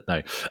delete that.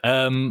 No,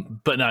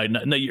 but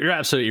no, you're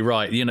absolutely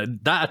right. You know,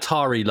 that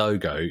Atari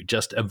logo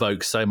just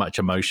evokes so much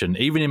emotion,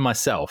 even in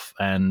myself.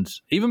 And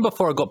even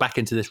before I got back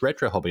into this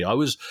retro hobby, I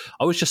was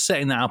just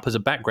setting that up as a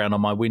background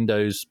on my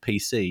Windows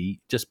PC,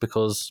 just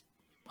because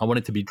I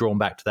wanted to be drawn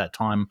back to that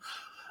time.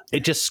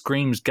 It just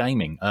screams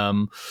gaming.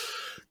 The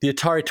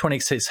Atari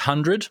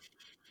 2600.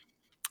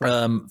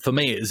 For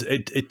me,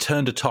 it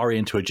turned Atari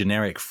into a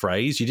generic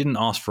phrase. You didn't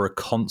ask for a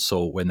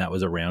console when that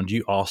was around.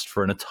 You asked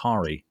for an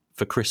Atari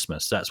for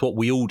Christmas. That's what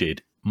we all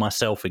did,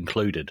 myself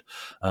included.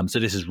 So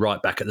this is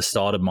right back at the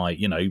start of my,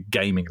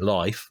 gaming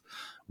life.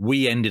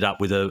 We ended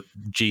up with a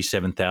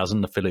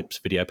G7000, the Philips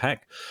Video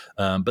Pack.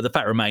 But the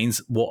fact remains,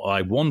 what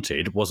I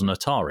wanted was an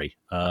Atari.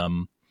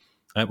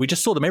 We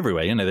just saw them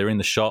everywhere. They're in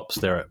the shops.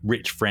 They're at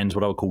rich friends,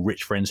 what I would call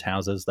rich friends'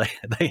 houses.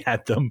 They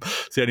had them.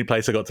 It's the only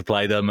place I got to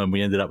play them, and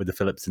we ended up with the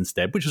Philips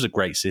instead, which was a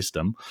great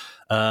system.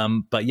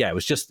 But yeah,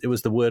 it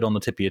was the word on the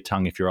tip of your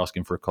tongue if you're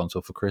asking for a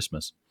console for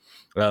Christmas.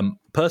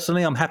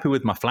 Personally, I'm happy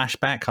with my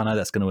Flashback. I know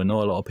that's going to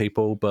annoy a lot of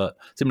people, but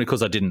simply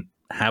because I didn't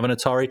have an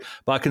Atari.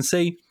 But I can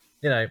see,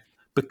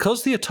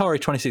 because the Atari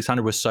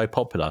 2600 was so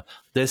popular,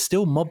 there's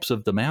still mobs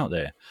of them out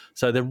there.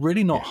 So they're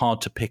really not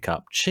hard to pick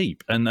up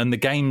cheap, and the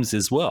games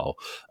as well.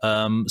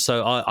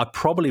 So I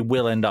probably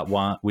will end up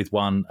with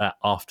one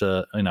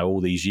after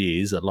all these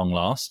years at long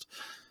last.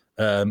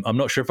 I'm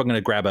not sure if I'm going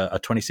to grab a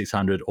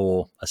 2600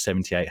 or a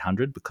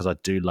 7800 because I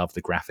do love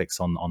the graphics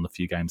on the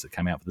few games that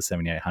came out for the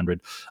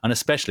 7800. And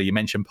especially, you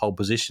mentioned Pole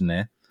Position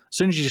there. As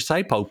soon as you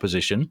say Pole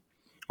Position,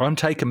 I'm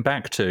taken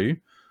back to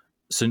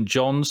St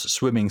John's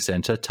Swimming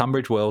Centre,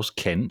 Tunbridge Wells,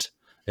 Kent.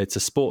 It's a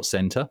sports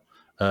centre.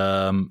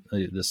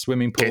 The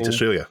swimming pool, Kent,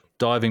 Australia.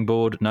 Diving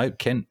board. No,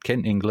 Kent,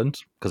 England,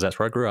 because that's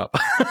where I grew up.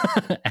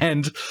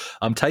 And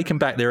I'm taken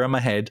back there in my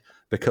head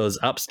because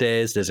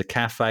upstairs there's a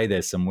cafe,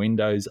 there's some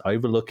windows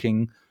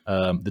overlooking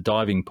the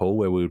diving pool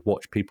where we would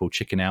watch people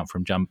chicken out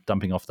from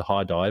dumping off the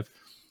high dive.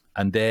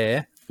 And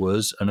there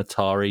was an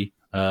Atari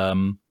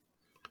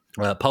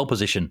Pole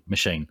Position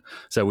machine.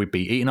 So we'd be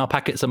eating our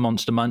packets of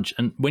Monster Munch,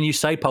 and when you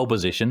say Pole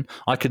Position,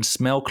 I can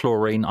smell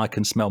chlorine, I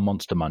can smell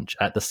Monster Munch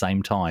at the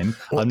same time.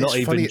 Well, I'm not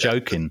even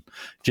joking.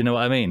 Do you know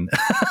what I mean?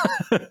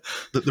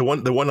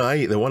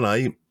 the one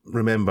I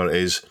remember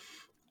is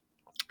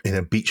in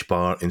a beach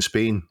bar in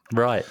Spain.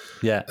 Right.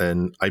 Yeah.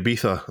 In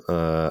Ibiza,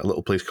 a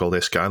little place called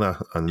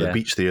Escana, and the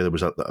beach there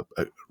was a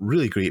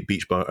really great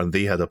beach bar, and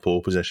they had a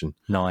Pole Position.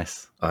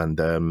 Nice.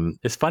 And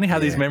it's funny how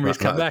these memories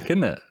come back,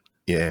 isn't it?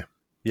 Yeah.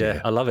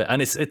 Yeah, I love it.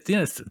 And it's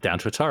down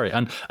to Atari.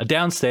 And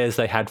downstairs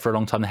they had for a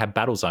long time, they had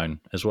Battlezone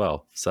as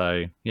well.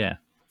 So yeah,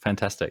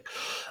 fantastic.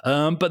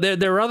 But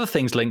there are other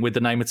things linked with the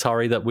name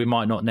Atari that we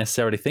might not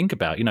necessarily think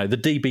about. The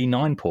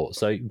DB9 port.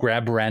 So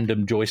grab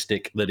random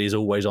joystick that is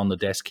always on the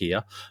desk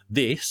here.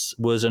 This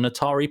was an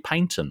Atari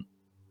patent.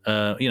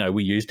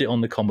 We used it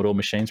on the Commodore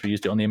machines, we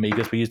used it on the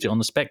Amigas, we used it on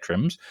the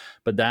Spectrums,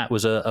 but that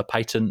was a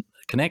patent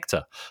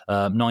connector,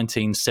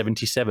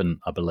 1977,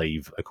 I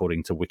believe,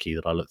 according to Wiki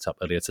that I looked up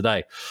earlier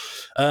today.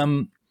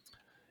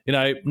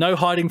 No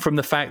hiding from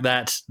the fact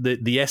that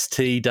the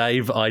ST,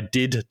 Dave, I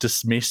did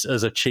dismiss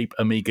as a cheap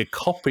Amiga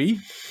copy.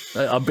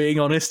 I'm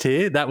being honest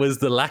here. That was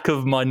the lack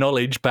of my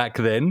knowledge back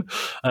then.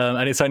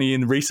 And it's only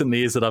in recent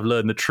years that I've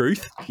learned the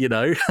truth,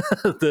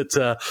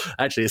 that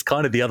actually it's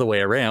kind of the other way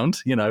around,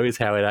 is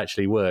how it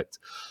actually worked.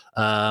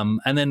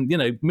 And then,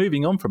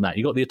 moving on from that,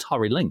 you got the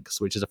Atari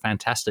Lynx, which is a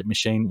fantastic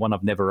machine, one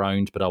I've never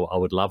owned, but I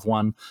would love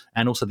one.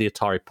 And also the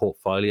Atari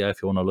Portfolio,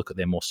 if you want to look at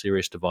their more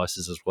serious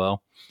devices as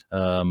well.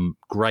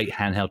 Great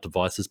handheld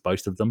devices,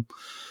 both of them.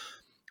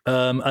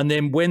 And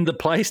then when the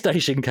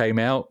PlayStation came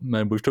out,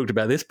 and we've talked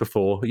about this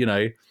before,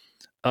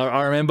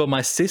 I remember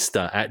my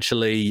sister,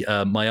 actually,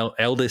 my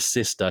eldest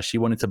sister, she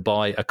wanted to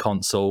buy a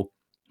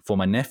for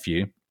my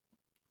nephew.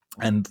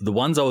 And the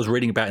ones I was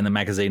reading about in the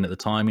magazine at the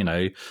time,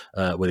 were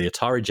the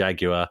Atari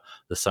Jaguar,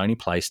 the Sony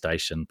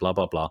PlayStation, blah,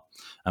 blah, blah.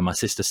 And my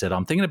sister said,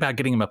 I'm thinking about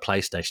getting him a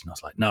PlayStation. I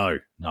was like, no,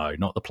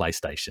 not the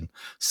PlayStation.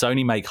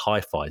 Sony make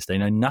hi-fis. They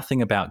know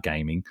nothing about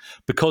gaming,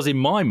 because in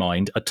my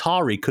mind,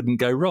 Atari couldn't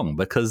go wrong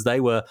because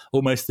they were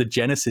almost the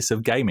genesis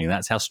of gaming.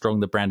 That's how strong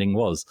the branding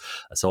was.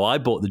 So I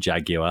bought the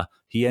Jaguar.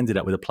 He ended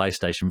up with a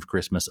PlayStation for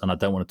Christmas, and I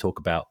don't want to talk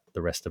about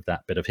the rest of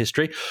that bit of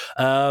history.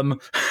 But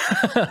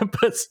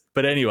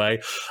anyway,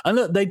 and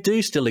look, they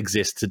do still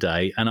exist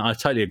today, and I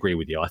totally agree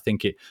with you. I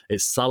think it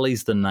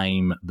sullies the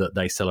name that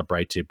they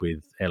celebrated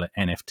with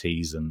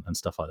NFTs and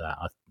stuff like that.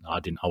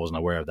 I wasn't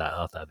aware of that.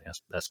 I think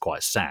that's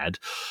quite sad.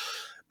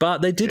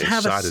 But they did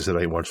have sad is the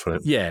right word for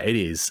it. Yeah, it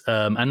is.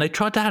 And they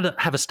tried to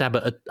have a stab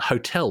at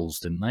hotels,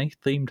 didn't they?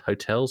 Themed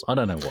hotels. I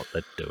don't know what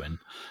they're doing.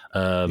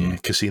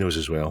 Casinos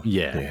as well.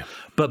 Yeah.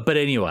 But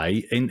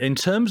anyway, in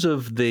terms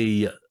of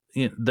the,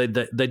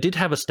 they did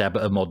have a stab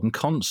at a modern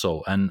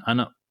console, and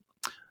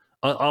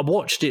I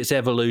watched its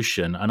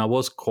evolution, and I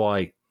was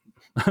quite.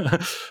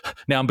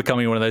 Now I'm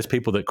becoming one of those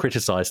people that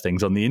criticize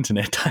things on the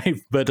internet,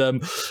 Dave. But I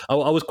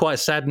was quite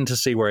saddened to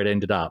see where it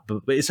ended up.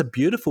 But it's a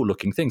beautiful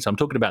looking thing. So I'm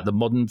talking about the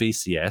modern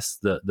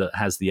VCS that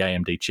has the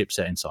AMD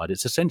chipset inside.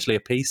 It's essentially a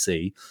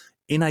PC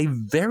in a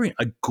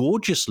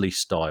gorgeously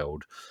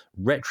styled,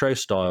 retro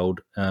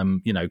styled,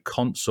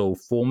 console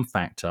form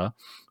factor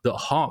that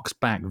harks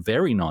back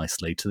very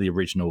nicely to the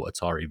original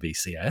Atari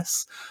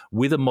VCS,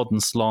 with a modern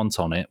slant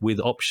on it, with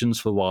options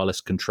for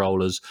wireless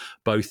controllers,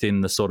 both in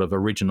the sort of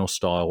original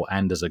style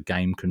and as a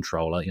game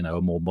controller,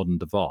 a more modern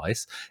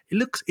device. It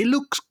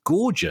looks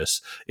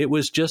gorgeous. It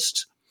was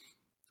just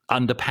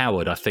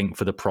underpowered, I think,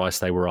 for the price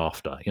they were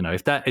after.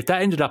 If that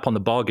ended up on the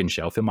bargain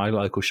shelf in my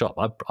local shop,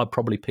 I'd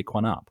probably pick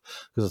one up,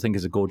 because I think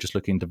it's a gorgeous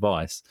looking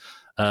device.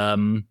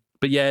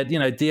 But yeah,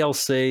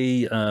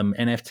 DLC,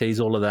 NFTs,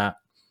 all of that.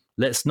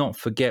 Let's not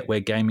forget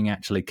where gaming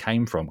actually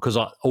came from, because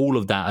all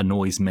of that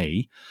annoys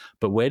me.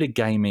 But where did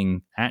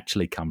gaming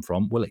actually come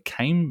from? Well, it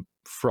came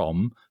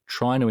from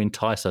trying to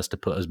entice us to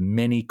put as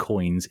many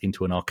coins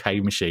into an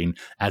arcade machine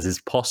as is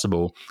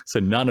possible.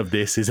 So none of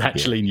this is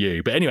actually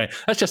new. But anyway,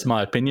 that's just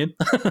my opinion.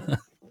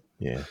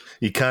 Yeah.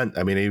 You can't,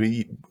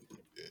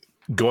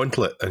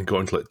 Gauntlet and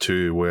Gauntlet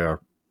 2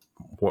 were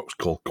what's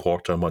called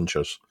quarter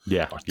munchers.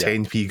 Yeah. Or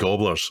 10p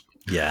gobblers.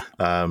 Yeah.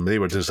 They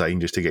were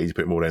designed just to get you to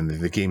put more in.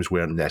 The games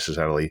weren't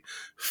necessarily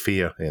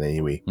fair in any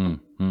way.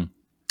 Mm-hmm.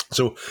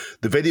 So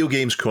the Video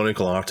Games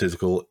Chronicle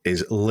article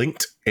is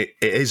linked. It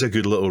is a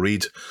good little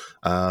read.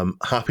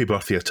 Happy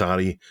birthday,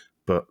 Atari.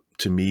 But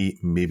to me,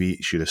 maybe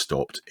it should have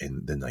stopped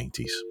in the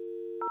 90s.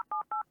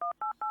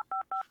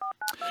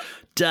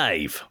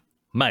 Dave,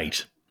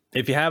 mate,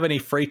 if you have any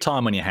free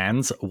time on your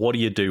hands, what do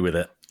you do with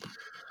it?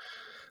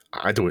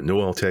 I don't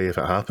know. I'll tell you if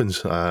it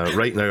happens.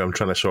 Right now, I'm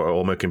trying to sort out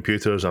all my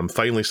computers. I'm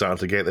finally starting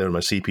to get there. My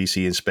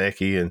CPC and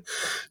Speccy and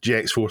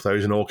GX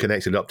 4000 all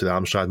connected up to the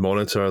Amstrad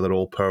monitor. They're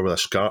all powered with a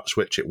SCART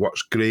switch. It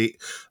works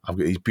great. I've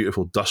got these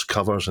beautiful dust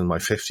covers, and my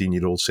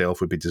 15-year-old self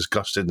would be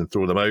disgusted and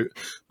throw them out.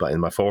 But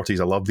in my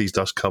 40s, I love these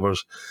dust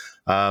covers.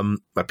 My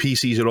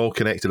PCs are all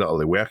connected up. Or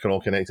they were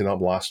all connected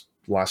up.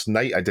 Last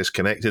night, I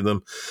disconnected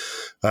them.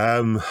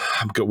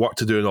 I've got work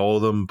to do in all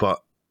of them, but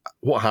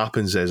what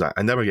happens is I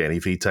never get any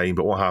free time,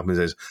 but what happens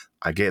is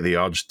I get the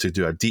urge to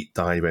do a deep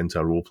dive into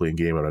a role-playing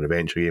game or an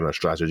adventure game or a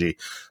strategy,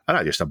 and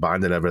I just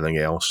abandon everything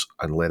else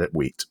and let it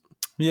wait.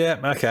 Yeah,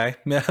 okay.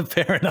 Yeah,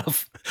 fair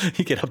enough.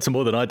 You get up to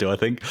more than I do, I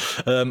think.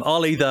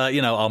 I'll either,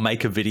 I'll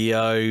make a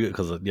video,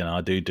 because,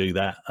 I do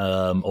that,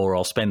 or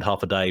I'll spend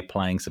half a day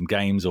playing some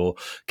games or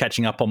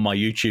catching up on my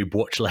YouTube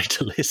watch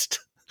later list.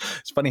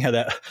 It's funny how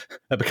that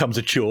becomes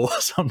a chore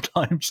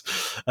sometimes.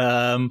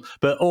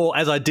 Or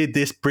as I did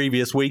this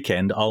previous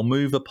weekend, I'll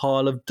move a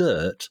pile of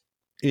dirt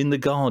in the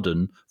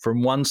garden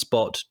from one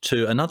spot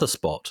to another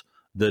spot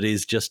that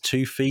is just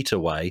 2 feet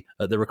away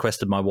at the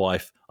request of my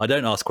wife. I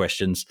don't ask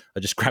questions. I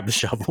just grab the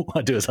shovel.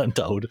 I do as I'm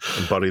told.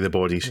 And bury the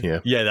bodies, yeah.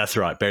 Yeah, that's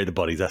right. Bury the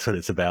bodies. That's what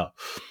it's about.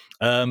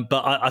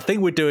 But I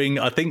think we're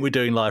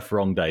doing life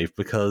wrong, Dave,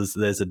 because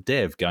there's a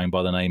dev going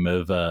by the name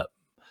of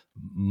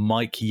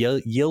Mike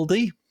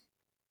Yildy.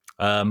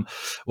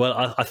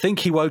 Well, I think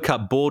he woke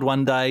up bored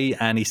one day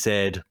and he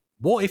said,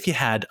 what if you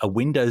had a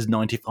Windows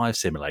 95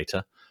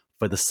 simulator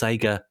for the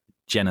Sega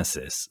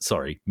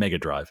Mega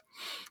Drive?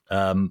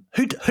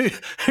 Who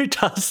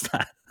does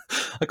that?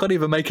 I can't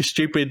even make a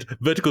stupid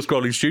vertical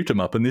scrolling shoot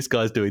 'em up, and this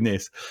guy's doing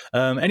this.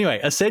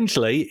 Anyway,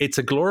 essentially, it's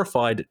a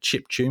glorified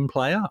chiptune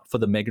player for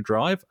the Mega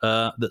Drive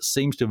that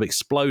seems to have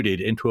exploded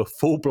into a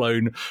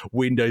full-blown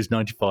Windows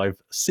 95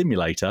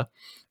 simulator.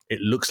 It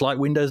looks like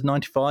Windows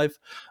 95.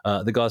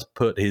 The guy's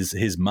put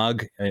his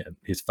mug,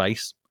 his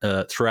face,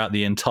 throughout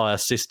the entire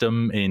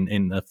system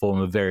in the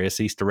form of various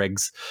Easter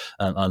eggs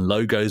and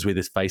logos with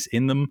his face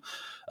in them.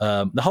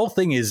 The whole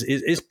thing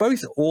is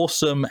both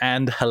awesome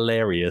and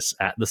hilarious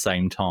at the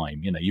same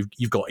time. You know,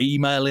 you've got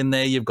email in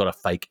there, you've got a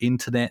fake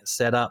internet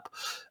set up.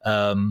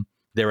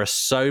 There are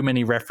so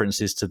many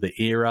references to the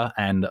era,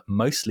 and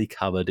mostly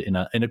covered in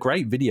a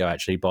great video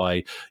actually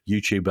by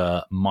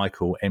YouTuber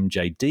Michael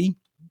MJD,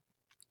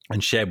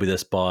 and shared with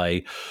us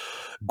by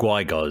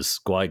Guygos,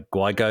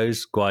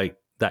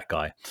 that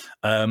guy.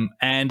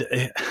 And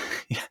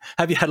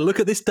have you had a look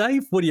at this,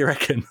 Dave? What do you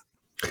reckon?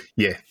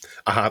 Yeah,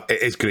 I have.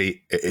 It's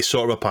great. It's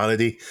sort of a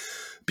parody,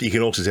 but you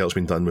can also tell it's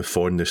been done with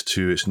fondness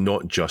too. It's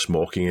not just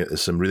mocking it.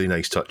 There's some really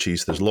nice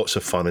touches. There's lots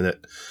of fun in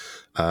it.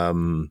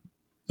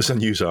 There's a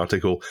news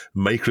article,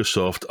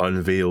 Microsoft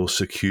unveils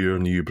secure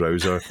new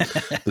browser.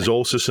 There's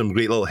also some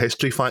great little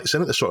history facts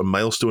in it, the sort of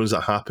milestones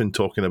that happened,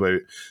 talking about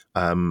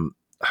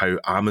how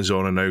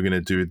Amazon are now going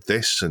to do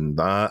this and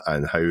that,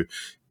 and how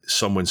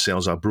someone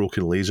sells a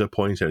broken laser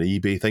pointer on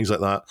eBay, things like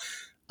that.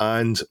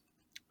 And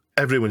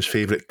everyone's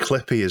favourite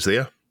Clippy is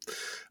there.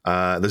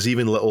 There's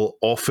even little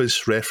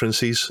Office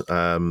references.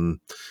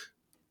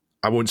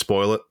 I won't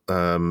spoil it.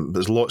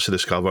 There's lots to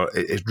discover.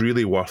 It's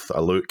really worth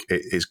a look.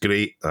 It's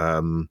great.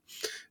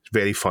 It's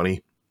very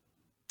funny.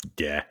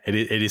 Yeah, it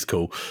is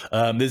cool.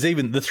 There's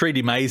even the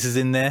 3D maze is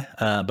in there,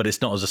 but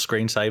it's not as a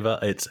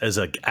screensaver. It's as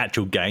an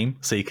actual game,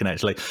 so you can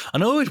actually.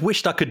 And I always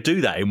wished I could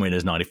do that in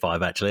Windows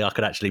 95. Actually, I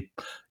could actually,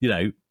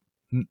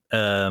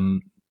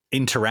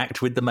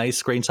 interact with the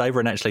maze screensaver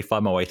and actually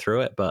find my way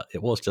through it, but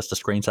it was just a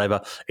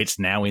screensaver. It's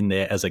now in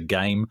there as a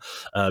game.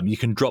 You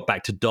can drop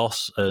back to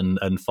DOS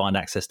and find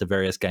access to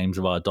various games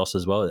via DOS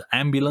as well.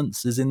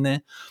 Ambulance is in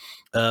there.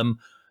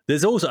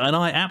 There's also, and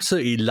I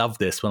absolutely love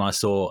this when I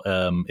saw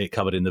it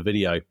covered in the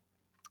video,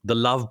 the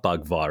love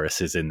bug virus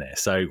is in there.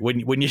 So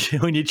when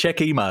you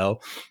check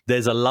email,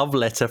 there's a love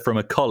letter from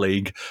a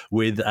colleague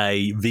with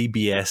a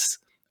VBS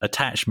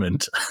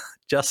attachment,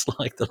 just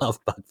like the love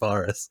bug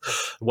virus,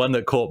 one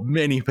that caught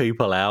many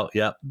people out.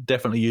 Yeah,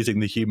 definitely using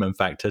the human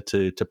factor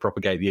to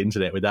propagate the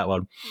internet with that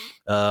one.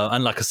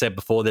 And like I said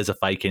before, there's a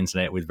fake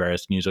internet with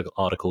various news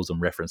articles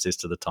and references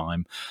to the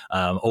time,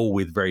 all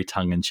with very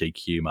tongue-in-cheek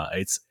humor.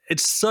 It's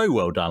so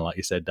well done, like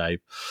you said,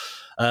 Dave.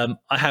 I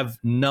have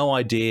no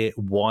idea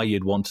why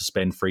you'd want to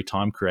spend free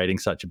time creating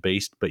such a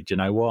beast, but you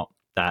know what?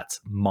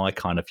 That's my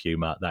kind of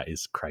humor. That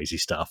is crazy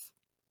stuff.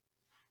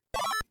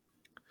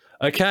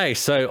 Okay,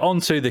 so on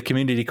to the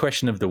community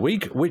question of the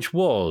week, which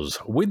was,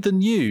 with the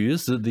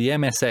news that the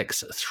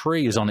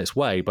MSX3 is on its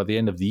way by the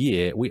end of the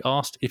year, we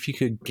asked if you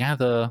could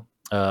gather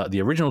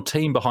the original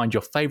team behind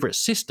your favorite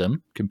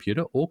system,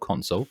 computer or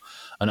console,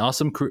 and ask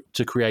them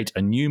to create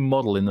a new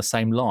model in the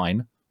same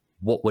line.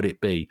 What would it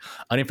be?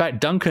 And in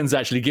fact, Duncan's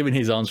actually given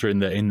his answer in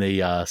the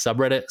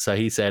subreddit. So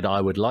he said, I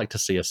would like to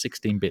see a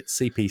 16-bit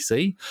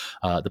CPC.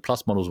 The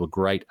Plus models were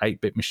great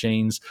 8-bit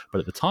machines, but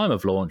at the time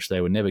of launch,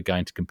 they were never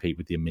going to compete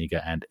with the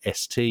Amiga and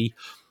ST.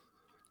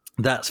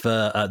 That's for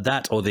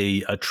that or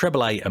the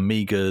AAA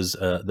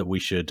Amigas that we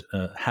should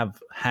have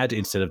had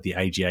instead of the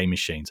AGA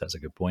machines. That's a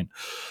good point.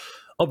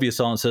 Obvious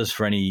answers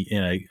for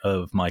any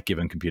of my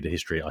given computer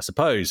history, I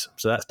suppose.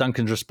 So that's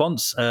Duncan's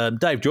response.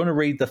 Dave, do you want to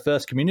read the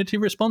first community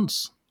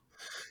response?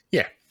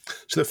 Yeah.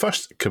 So the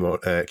first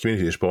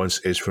community response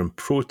is from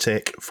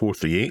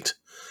ProTech438.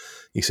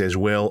 He says,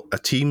 well, a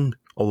team,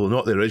 although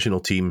not the original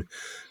team,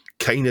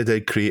 kind of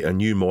did create a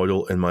new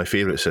model in my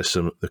favourite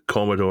system, the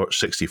Commodore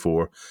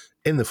 64,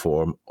 in the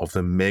form of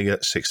the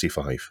Mega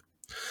 65.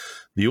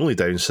 The only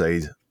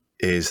downside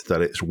is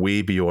that it's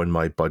way beyond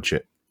my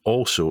budget.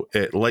 Also,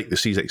 it, like the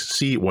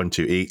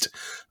C128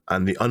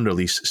 and the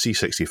unreleased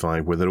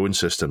C65, were their own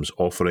systems,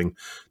 offering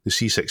the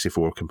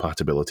C64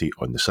 compatibility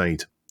on the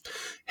side.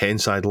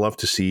 Hence, I'd love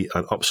to see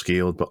an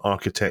upscaled but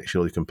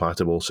architecturally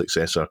compatible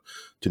successor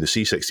to the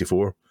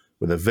C64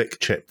 with a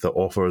VIC chip that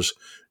offers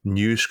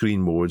new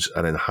screen modes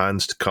and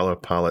enhanced colour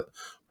palette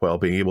while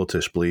being able to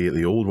display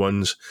the old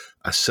ones,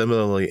 a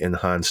similarly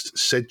enhanced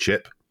SID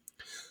chip,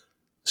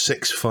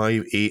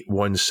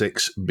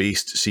 65816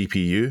 based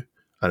CPU,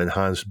 an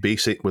enhanced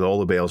BASIC with all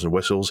the bells and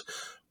whistles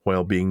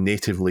while being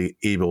natively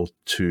able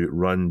to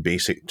run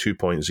BASIC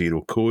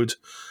 2.0 code,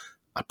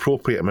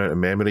 appropriate amount of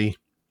memory,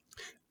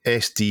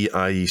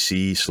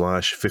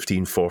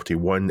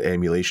 SDIEC/1541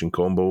 emulation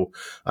combo,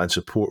 and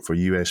support for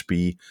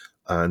USB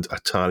and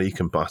Atari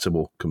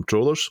compatible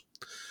controllers.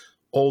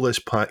 All this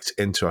packed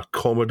into a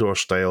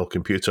Commodore-style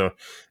computer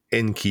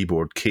in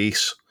keyboard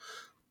case.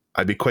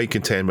 I'd be quite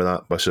content with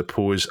that, but I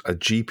suppose a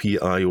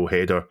GPIO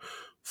header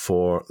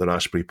for the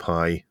Raspberry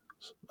Pi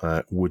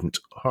wouldn't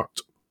hurt.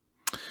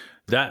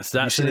 That's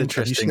an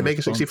interesting. Have you seen the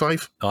Mega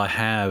 65? I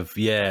have,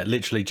 yeah,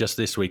 literally just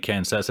this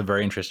weekend. So that's a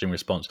very interesting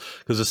response,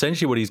 because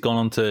essentially what he's gone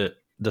on to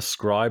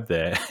described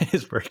there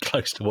is very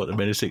close to what the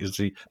Meta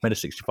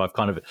 65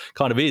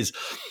 kind of is.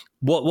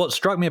 What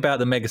struck me about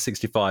the Mega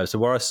 65, so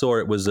where I saw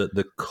it was at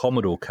the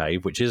Commodore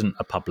Cave, which isn't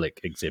a public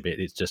exhibit,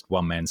 it's just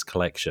one man's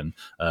collection.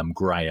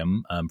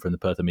 Graham from the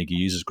Perth Amiga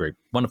Users Group,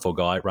 wonderful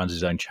guy, runs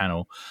his own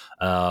channel.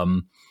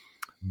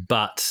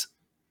 But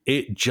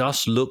it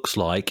just looks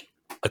like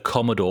a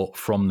Commodore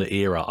from the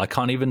era. I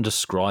can't even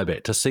describe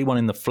it. To see one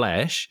in the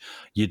flesh,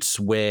 you'd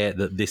swear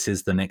that this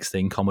is the next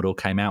thing Commodore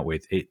came out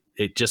with.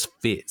 It just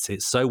fits.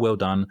 It's so well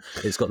done.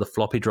 It's got the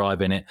floppy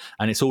drive in it,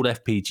 and it's all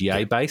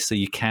FPGA based, so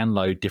you can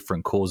load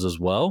different cores as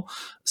well.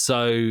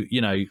 So,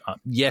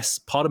 yes,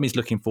 part of me is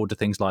looking forward to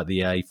things like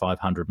the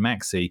A500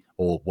 Maxi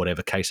or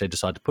whatever case they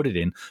decide to put it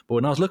in. But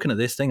when I was looking at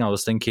this thing, I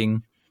was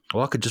thinking,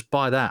 well, I could just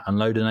buy that and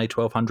load an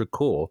A1200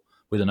 core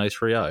with an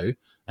 030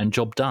 and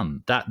job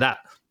done. That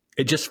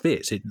it just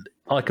fits.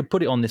 I could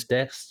put it on this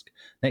desk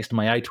next to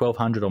my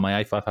A1200 or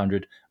my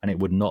A500 and it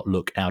would not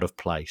look out of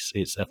place.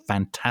 It's a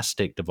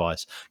fantastic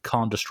device.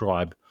 Can't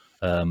describe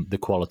the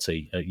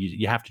quality.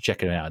 You have to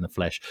check it out in the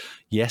flesh.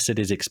 Yes, it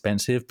is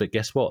expensive, but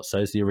guess what? So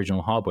is the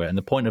original hardware. And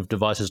the point of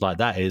devices like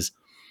that is,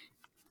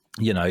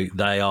 they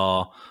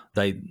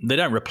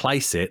don't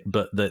replace it,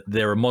 but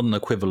they're a modern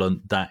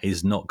equivalent that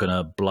is not going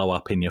to blow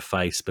up in your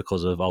face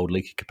because of old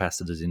leaky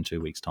capacitors in 2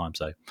 weeks' time.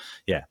 So,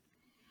 yeah.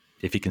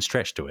 If you can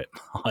stretch to it,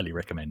 I highly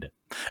recommend it.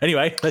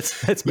 Anyway,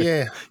 let's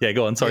move. Yeah,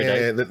 go on. Sorry,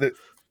 Dave.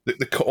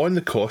 On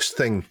the cost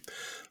thing,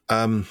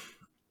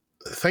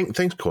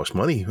 things cost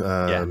money.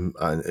 And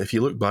if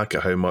you look back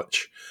at how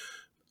much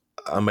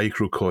a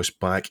micro cost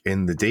back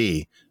in the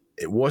day,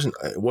 it wasn't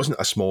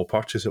a small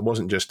purchase. It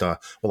wasn't just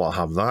I'll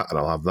have that and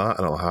I'll have that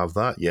and I'll have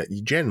that. Yeah,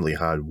 you generally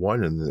had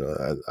one,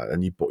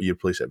 and you bought your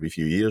place every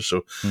few years.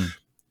 So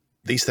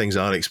these things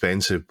are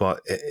expensive. But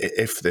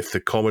if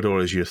the Commodore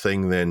is your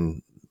thing,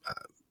 then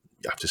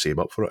you have to save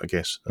up for it, I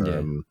guess.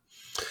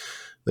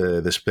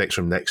 The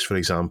Spectrum Next, for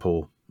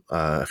example,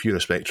 if you're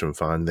a Spectrum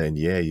fan, then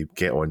you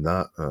get on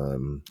that.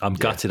 I'm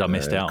gutted I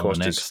missed out on the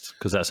Next,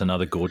 because that's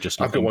another gorgeous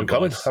looking I've got one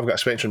device. coming. I've got a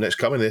Spectrum Next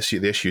coming, the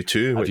issue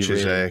 2, which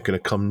is going to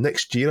come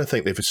next year. I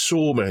think they've had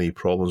so many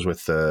problems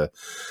with the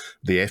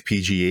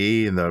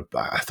FPGA, and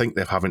I think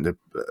they're having to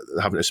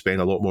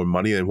spend a lot more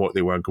money than what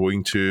they were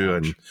going to.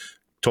 And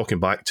talking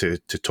back to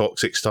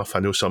toxic stuff, I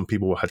know some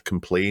people had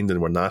complained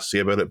and were nasty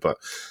about it, but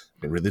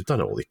I mean, they've done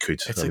all they could.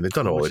 They've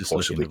done all they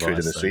possibly could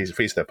in the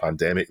face of the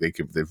pandemic.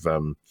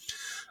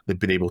 They've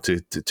been able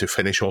to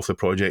finish off the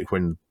project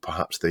when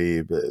perhaps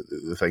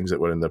the things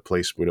that were in their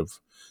place would have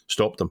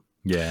stopped them.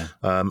 Yeah.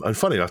 And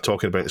funny enough,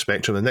 talking about the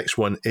Spectrum, the next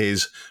one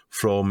is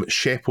from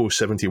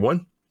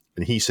Shepo71,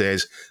 and he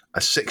says a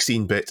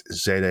 16-bit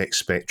ZX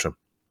Spectrum.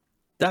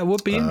 That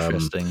would be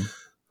interesting.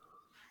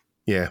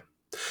 Yeah.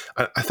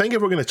 I think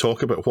if we're going to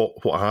talk about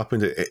what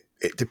happened,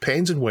 it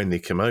depends on when they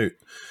came out.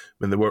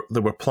 I mean,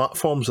 there were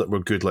platforms that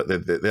were good, like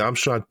the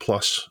Amstrad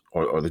Plus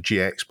or the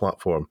GX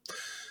platform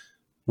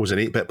was an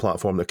 8-bit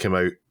platform that came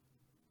out,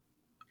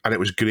 and it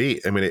was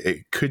great. I mean,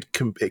 it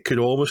could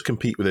almost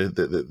compete with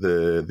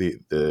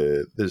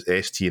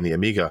the ST and the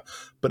Amiga,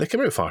 but it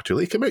came out far too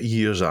late. It came out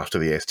years after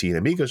the ST and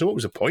Amiga, so what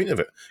was the point of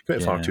it? It came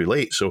out far too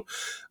late. So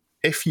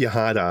if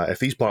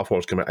these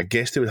platforms come out, I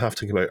guess they would have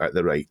to come out at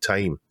the right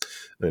time.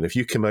 And if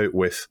you come out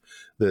with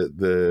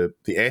the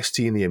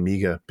ST and the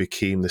Amiga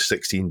became the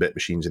 16-bit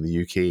machines in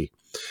the UK.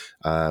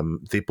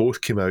 They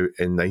both came out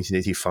in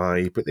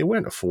 1985, but they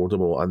weren't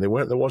affordable, and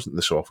there wasn't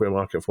the software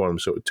market for them.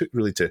 So it took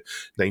really to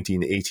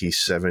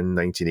 1987,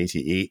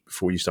 1988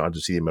 before you started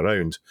to see them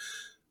around.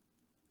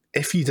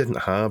 If you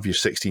didn't have your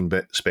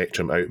 16-bit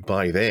Spectrum out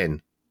by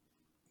then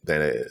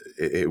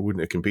it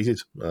wouldn't have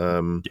competed.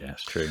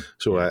 It's true.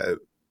 So.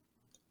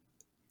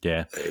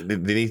 They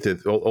need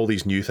all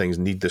these new things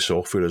need the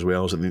software as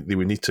well, so they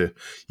would need to.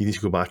 You need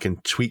to go back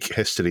and tweak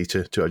history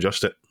to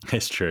adjust it.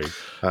 It's true.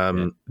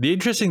 The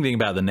interesting thing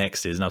about the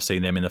Next is, and I've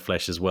seen them in the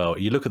flesh as well.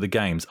 You look at the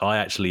games. I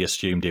actually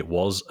assumed it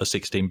was a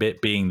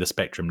 16-bit, being the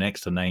Spectrum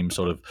Next. The name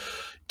sort of,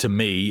 to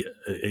me,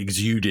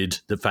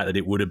 exuded the fact that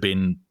it would have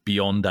been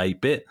beyond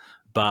 8-bit.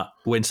 But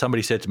when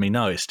somebody said to me,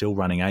 "No, it's still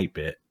running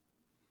 8-bit,"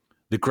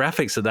 the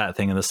graphics of that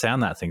thing and the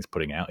sound that thing's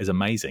putting out is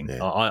amazing.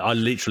 Yeah. I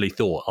literally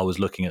thought I was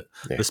looking at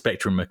the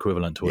Spectrum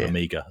equivalent to an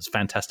Amiga. It's a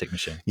fantastic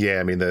machine.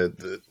 Yeah, I mean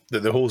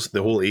the whole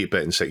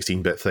 8-bit and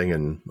 16-bit thing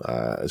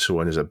and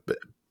so on is a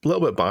little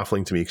bit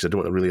baffling to me because I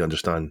don't really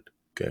understand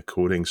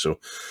coding. So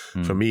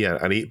for me, an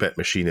 8-bit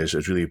machine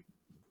is really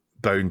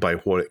bound by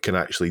what it can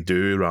actually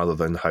do rather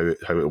than how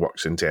it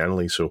works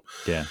internally. So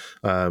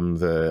I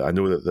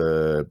know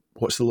that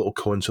what's the little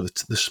console,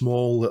 the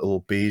small little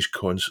beige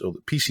console,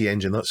 the PC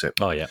Engine, that's it.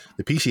 Oh yeah,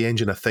 the PC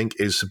Engine I think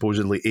is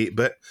supposedly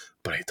 8-bit,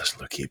 but it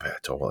doesn't look 8-bit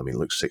at all. I mean, it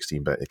looks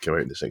 16-bit. It came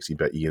out in the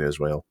 16-bit era as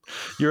well.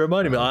 You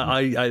reminded me.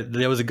 I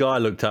there was a guy I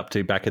looked up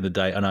to back in the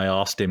day, and I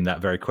asked him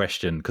that very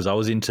question because I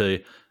was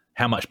into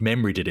how much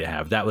memory did it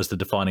have? That was the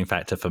defining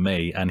factor for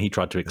me. And he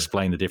tried to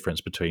explain the difference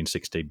between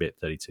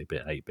 16-bit,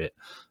 32-bit, 8-bit.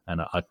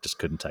 And I just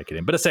couldn't take it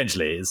in. But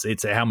essentially,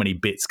 it's how many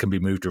bits can be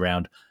moved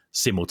around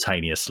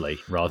simultaneously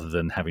rather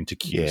than having to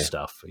queue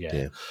stuff.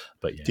 Yeah.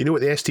 But Do you know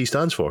what the ST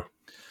stands for?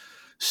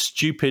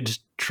 stupid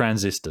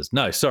transistors.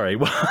 No, sorry.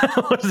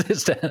 What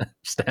does it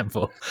stand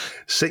for?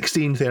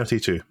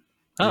 1632.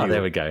 Oh,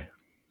 there we go.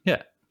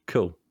 Yeah,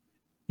 cool.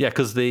 Yeah,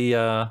 because the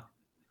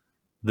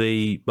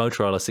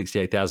Motorola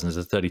 68000 is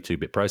a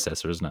 32-bit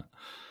processor, isn't it?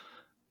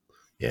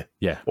 Yeah,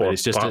 yeah, or but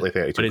it's just partly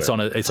 32. but it's on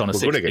a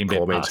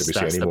 16-bit bus. That's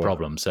the anymore.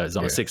 problem. So it's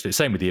on a 16.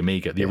 Same with the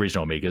Amiga, the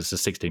original Amiga. It's a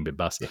 16-bit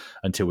bus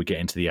until we get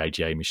into the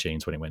AGA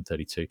machines when it went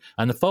 32.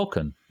 And the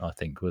Falcon, I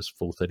think, was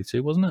full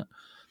 32, wasn't it?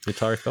 The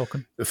Atari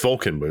Falcon. The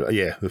Falcon,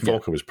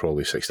 was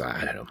probably 60.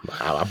 I don't know.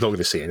 I'm not going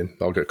to say anything.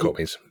 I'll get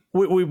comments.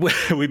 We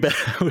better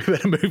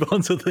move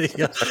on to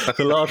the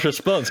large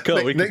response.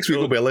 Next week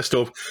will be a list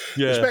of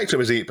the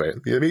Spectrum is 8-bit.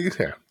 You know what I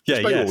mean?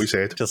 Despite what we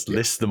said. Just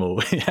list them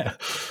all. Yeah.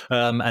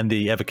 And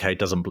the Evercade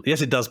doesn't.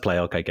 Yes, it does play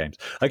arcade games.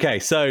 Okay,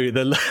 so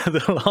the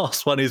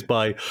last one is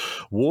by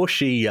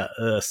Warshi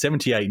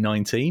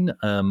 7819.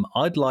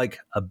 I'd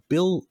like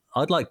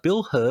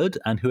Bill Hurd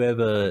and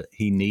whoever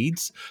he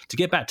needs to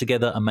get back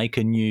together and make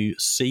a new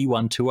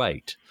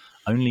C128,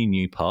 only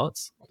new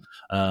parts,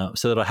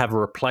 so that I have a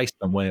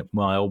replacement when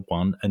my old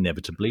one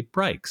inevitably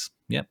breaks.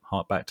 Yep,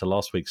 hark back to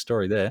last week's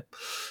story there.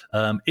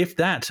 If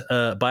that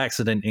by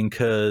accident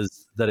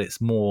incurs that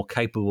it's more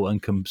capable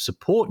and can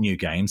support new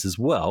games as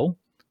well,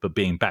 but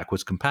being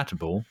backwards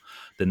compatible,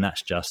 then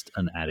that's just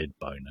an added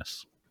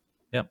bonus.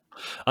 Yep,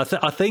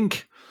 I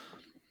think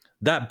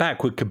that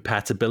backward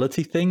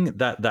compatibility thing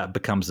that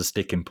becomes a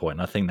sticking point.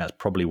 And I think that's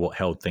probably what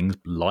held things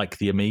like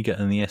the Amiga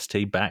and the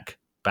ST back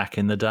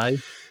in the day.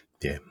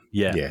 Yeah.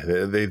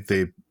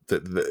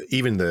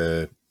 Even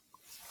the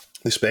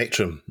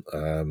Spectrum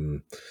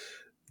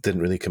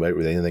didn't really come out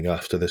with anything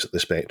after this. The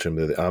Spectrum,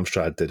 the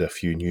Amstrad did a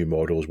few new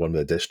models. One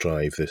with a disk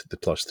drive, the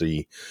Plus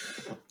 3.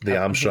 The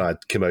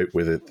Amstrad came out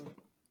with it.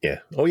 Yeah.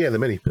 Oh, yeah, the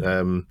Mini.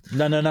 No.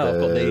 I've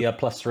got the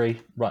Plus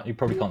 3. Right, you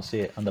probably can't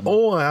see it under my...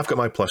 Oh, I've got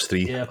my Plus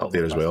 3 up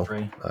there as well.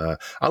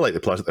 I like the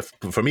Plus...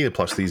 For me, the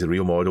Plus 3 is the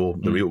real model,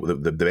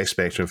 the best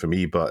Spectrum for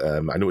me, but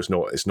I know it's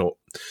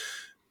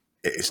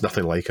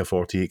nothing like a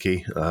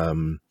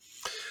 48K.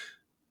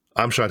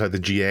 Amstrad had the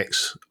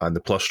GX and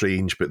the Plus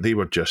range, but they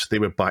were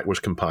backwards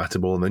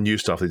compatible, and the new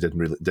stuff they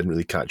didn't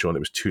really catch on. It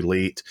was too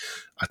late.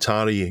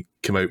 Atari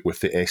came out with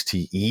the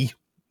STE,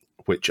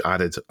 which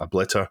added a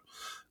blitter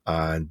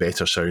and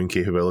better sound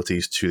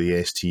capabilities to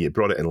the ST. It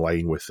brought it in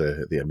line with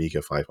the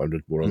Amiga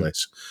 500, more or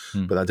less,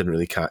 but that didn't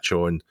really catch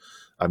on.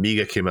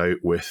 Amiga came out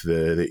with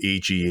the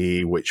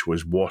AGA, which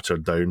was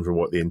watered down for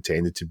what they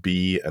intended to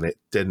be, and it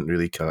didn't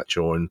really catch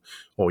on.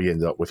 All you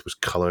ended up with was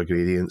colour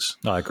gradients.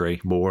 I agree.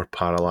 More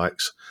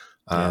parallax.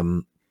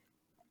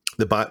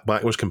 The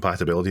backwards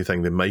compatibility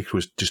thing, the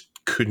micros just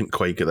couldn't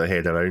quite get their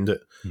head around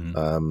it.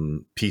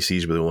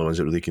 PCs were the only ones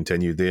that really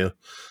continued there.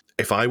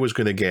 If I was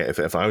going to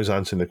if I was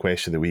answering the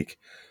question of the week,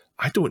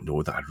 I don't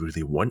know that I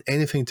really want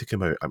anything to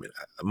come out. I mean,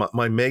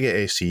 my Mega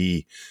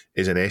SE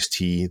is an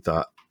ST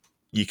that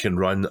you can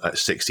run at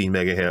 16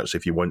 megahertz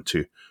if you want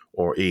to,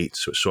 or 8,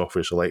 so it's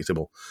software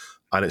selectable,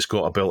 and it's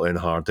got a built-in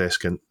hard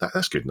disk, and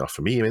that's good enough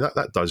for me. I mean,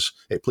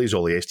 it plays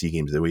all the ST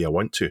games the way I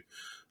want to.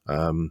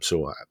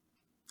 So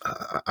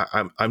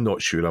I'm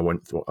not sure. I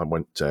want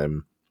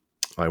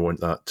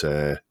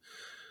that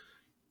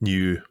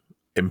new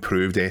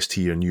improved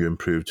ST or new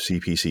improved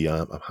CPC.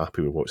 I'm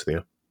happy with what's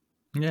there.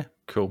 Yeah,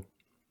 cool.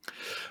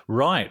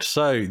 Right.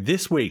 So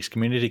this week's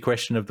community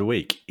question of the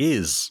week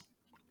is.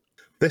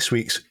 This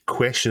week's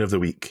question of the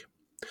week: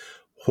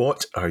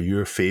 what are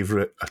your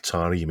favourite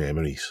Atari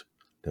memories?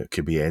 Now, it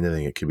could be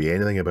anything. It could be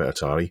anything about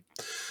Atari,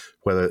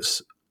 whether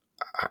it's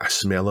a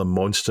smell of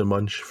Monster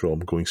Munch from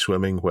going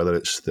swimming, whether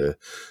it's the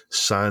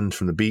sand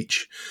from the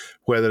beach,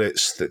 whether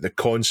it's the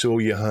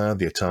console you had,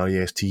 the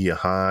Atari ST you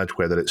had,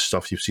 whether it's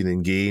stuff you've seen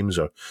in games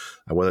or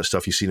whether it's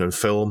stuff you've seen on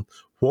film.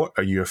 What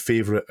are your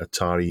favourite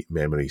Atari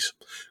memories?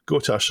 Go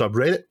to our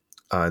subreddit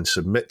and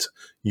submit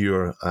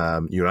your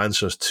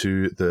answers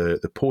to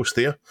the post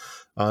there,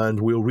 and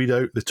we'll read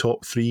out the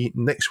top 3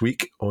 next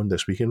week on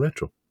This Week in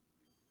Retro.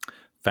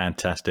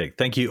 Fantastic.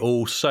 Thank you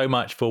all so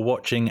much for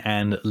watching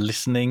and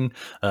listening.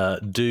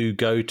 Do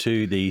go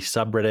to the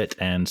subreddit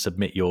and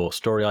submit your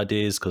story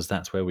ideas, because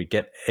that's where we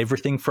get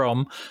everything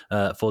from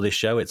for this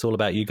show. It's all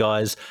about you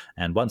guys.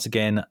 And once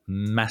again,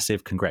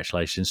 massive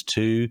congratulations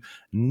to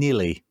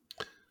Nilly.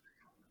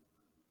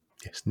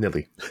 Yes,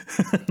 Nilly.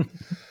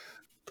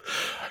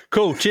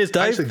 Cool. Cheers,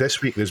 Dave. Actually,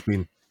 this week there's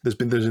been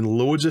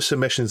loads of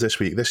submissions this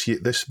week. This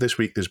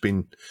week there's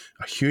been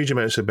a huge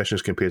amount of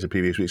submissions compared to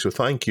previous weeks. So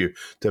thank you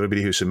to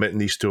everybody who's submitting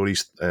these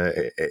stories.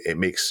 It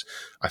makes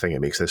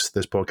this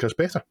podcast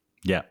better.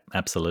 Yeah,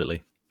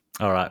 absolutely.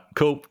 All right,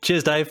 cool.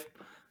 Cheers, Dave.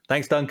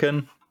 Thanks,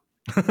 Duncan.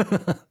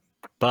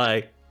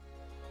 Bye.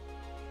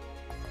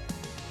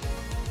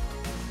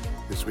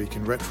 This Week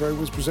in Retro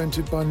was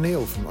presented by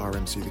Neil from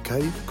RMC The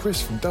Cave,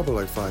 Chris from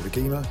 005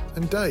 Agema,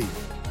 and Dave.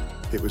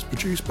 It was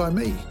produced by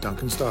me,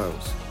 Duncan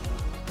Styles.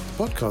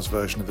 The podcast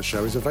version of the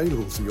show is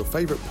available through your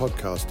favourite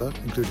podcaster,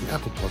 including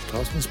Apple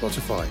Podcasts and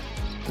Spotify.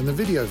 And the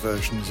video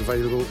version is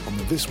available on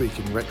the This Week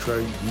in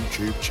Retro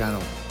YouTube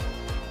channel.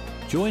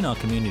 Join our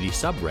community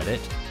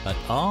subreddit at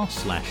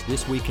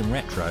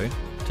r/thisweekinretro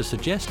to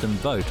suggest and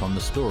vote on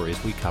the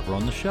stories we cover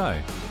on the show.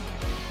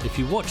 If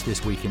you watch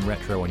This Week in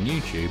Retro on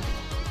YouTube,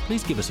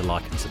 please give us a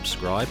like and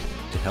subscribe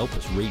to help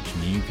us reach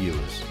new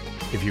viewers.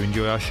 If you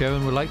enjoy our show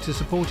and would like to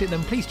support it,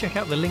 then please check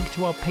out the link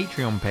to our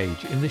Patreon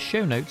page in the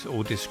show notes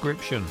or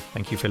description.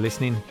 Thank you for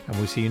listening, and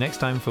we'll see you next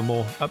time for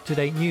more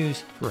up-to-date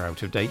news for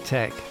Out of Date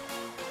Tech.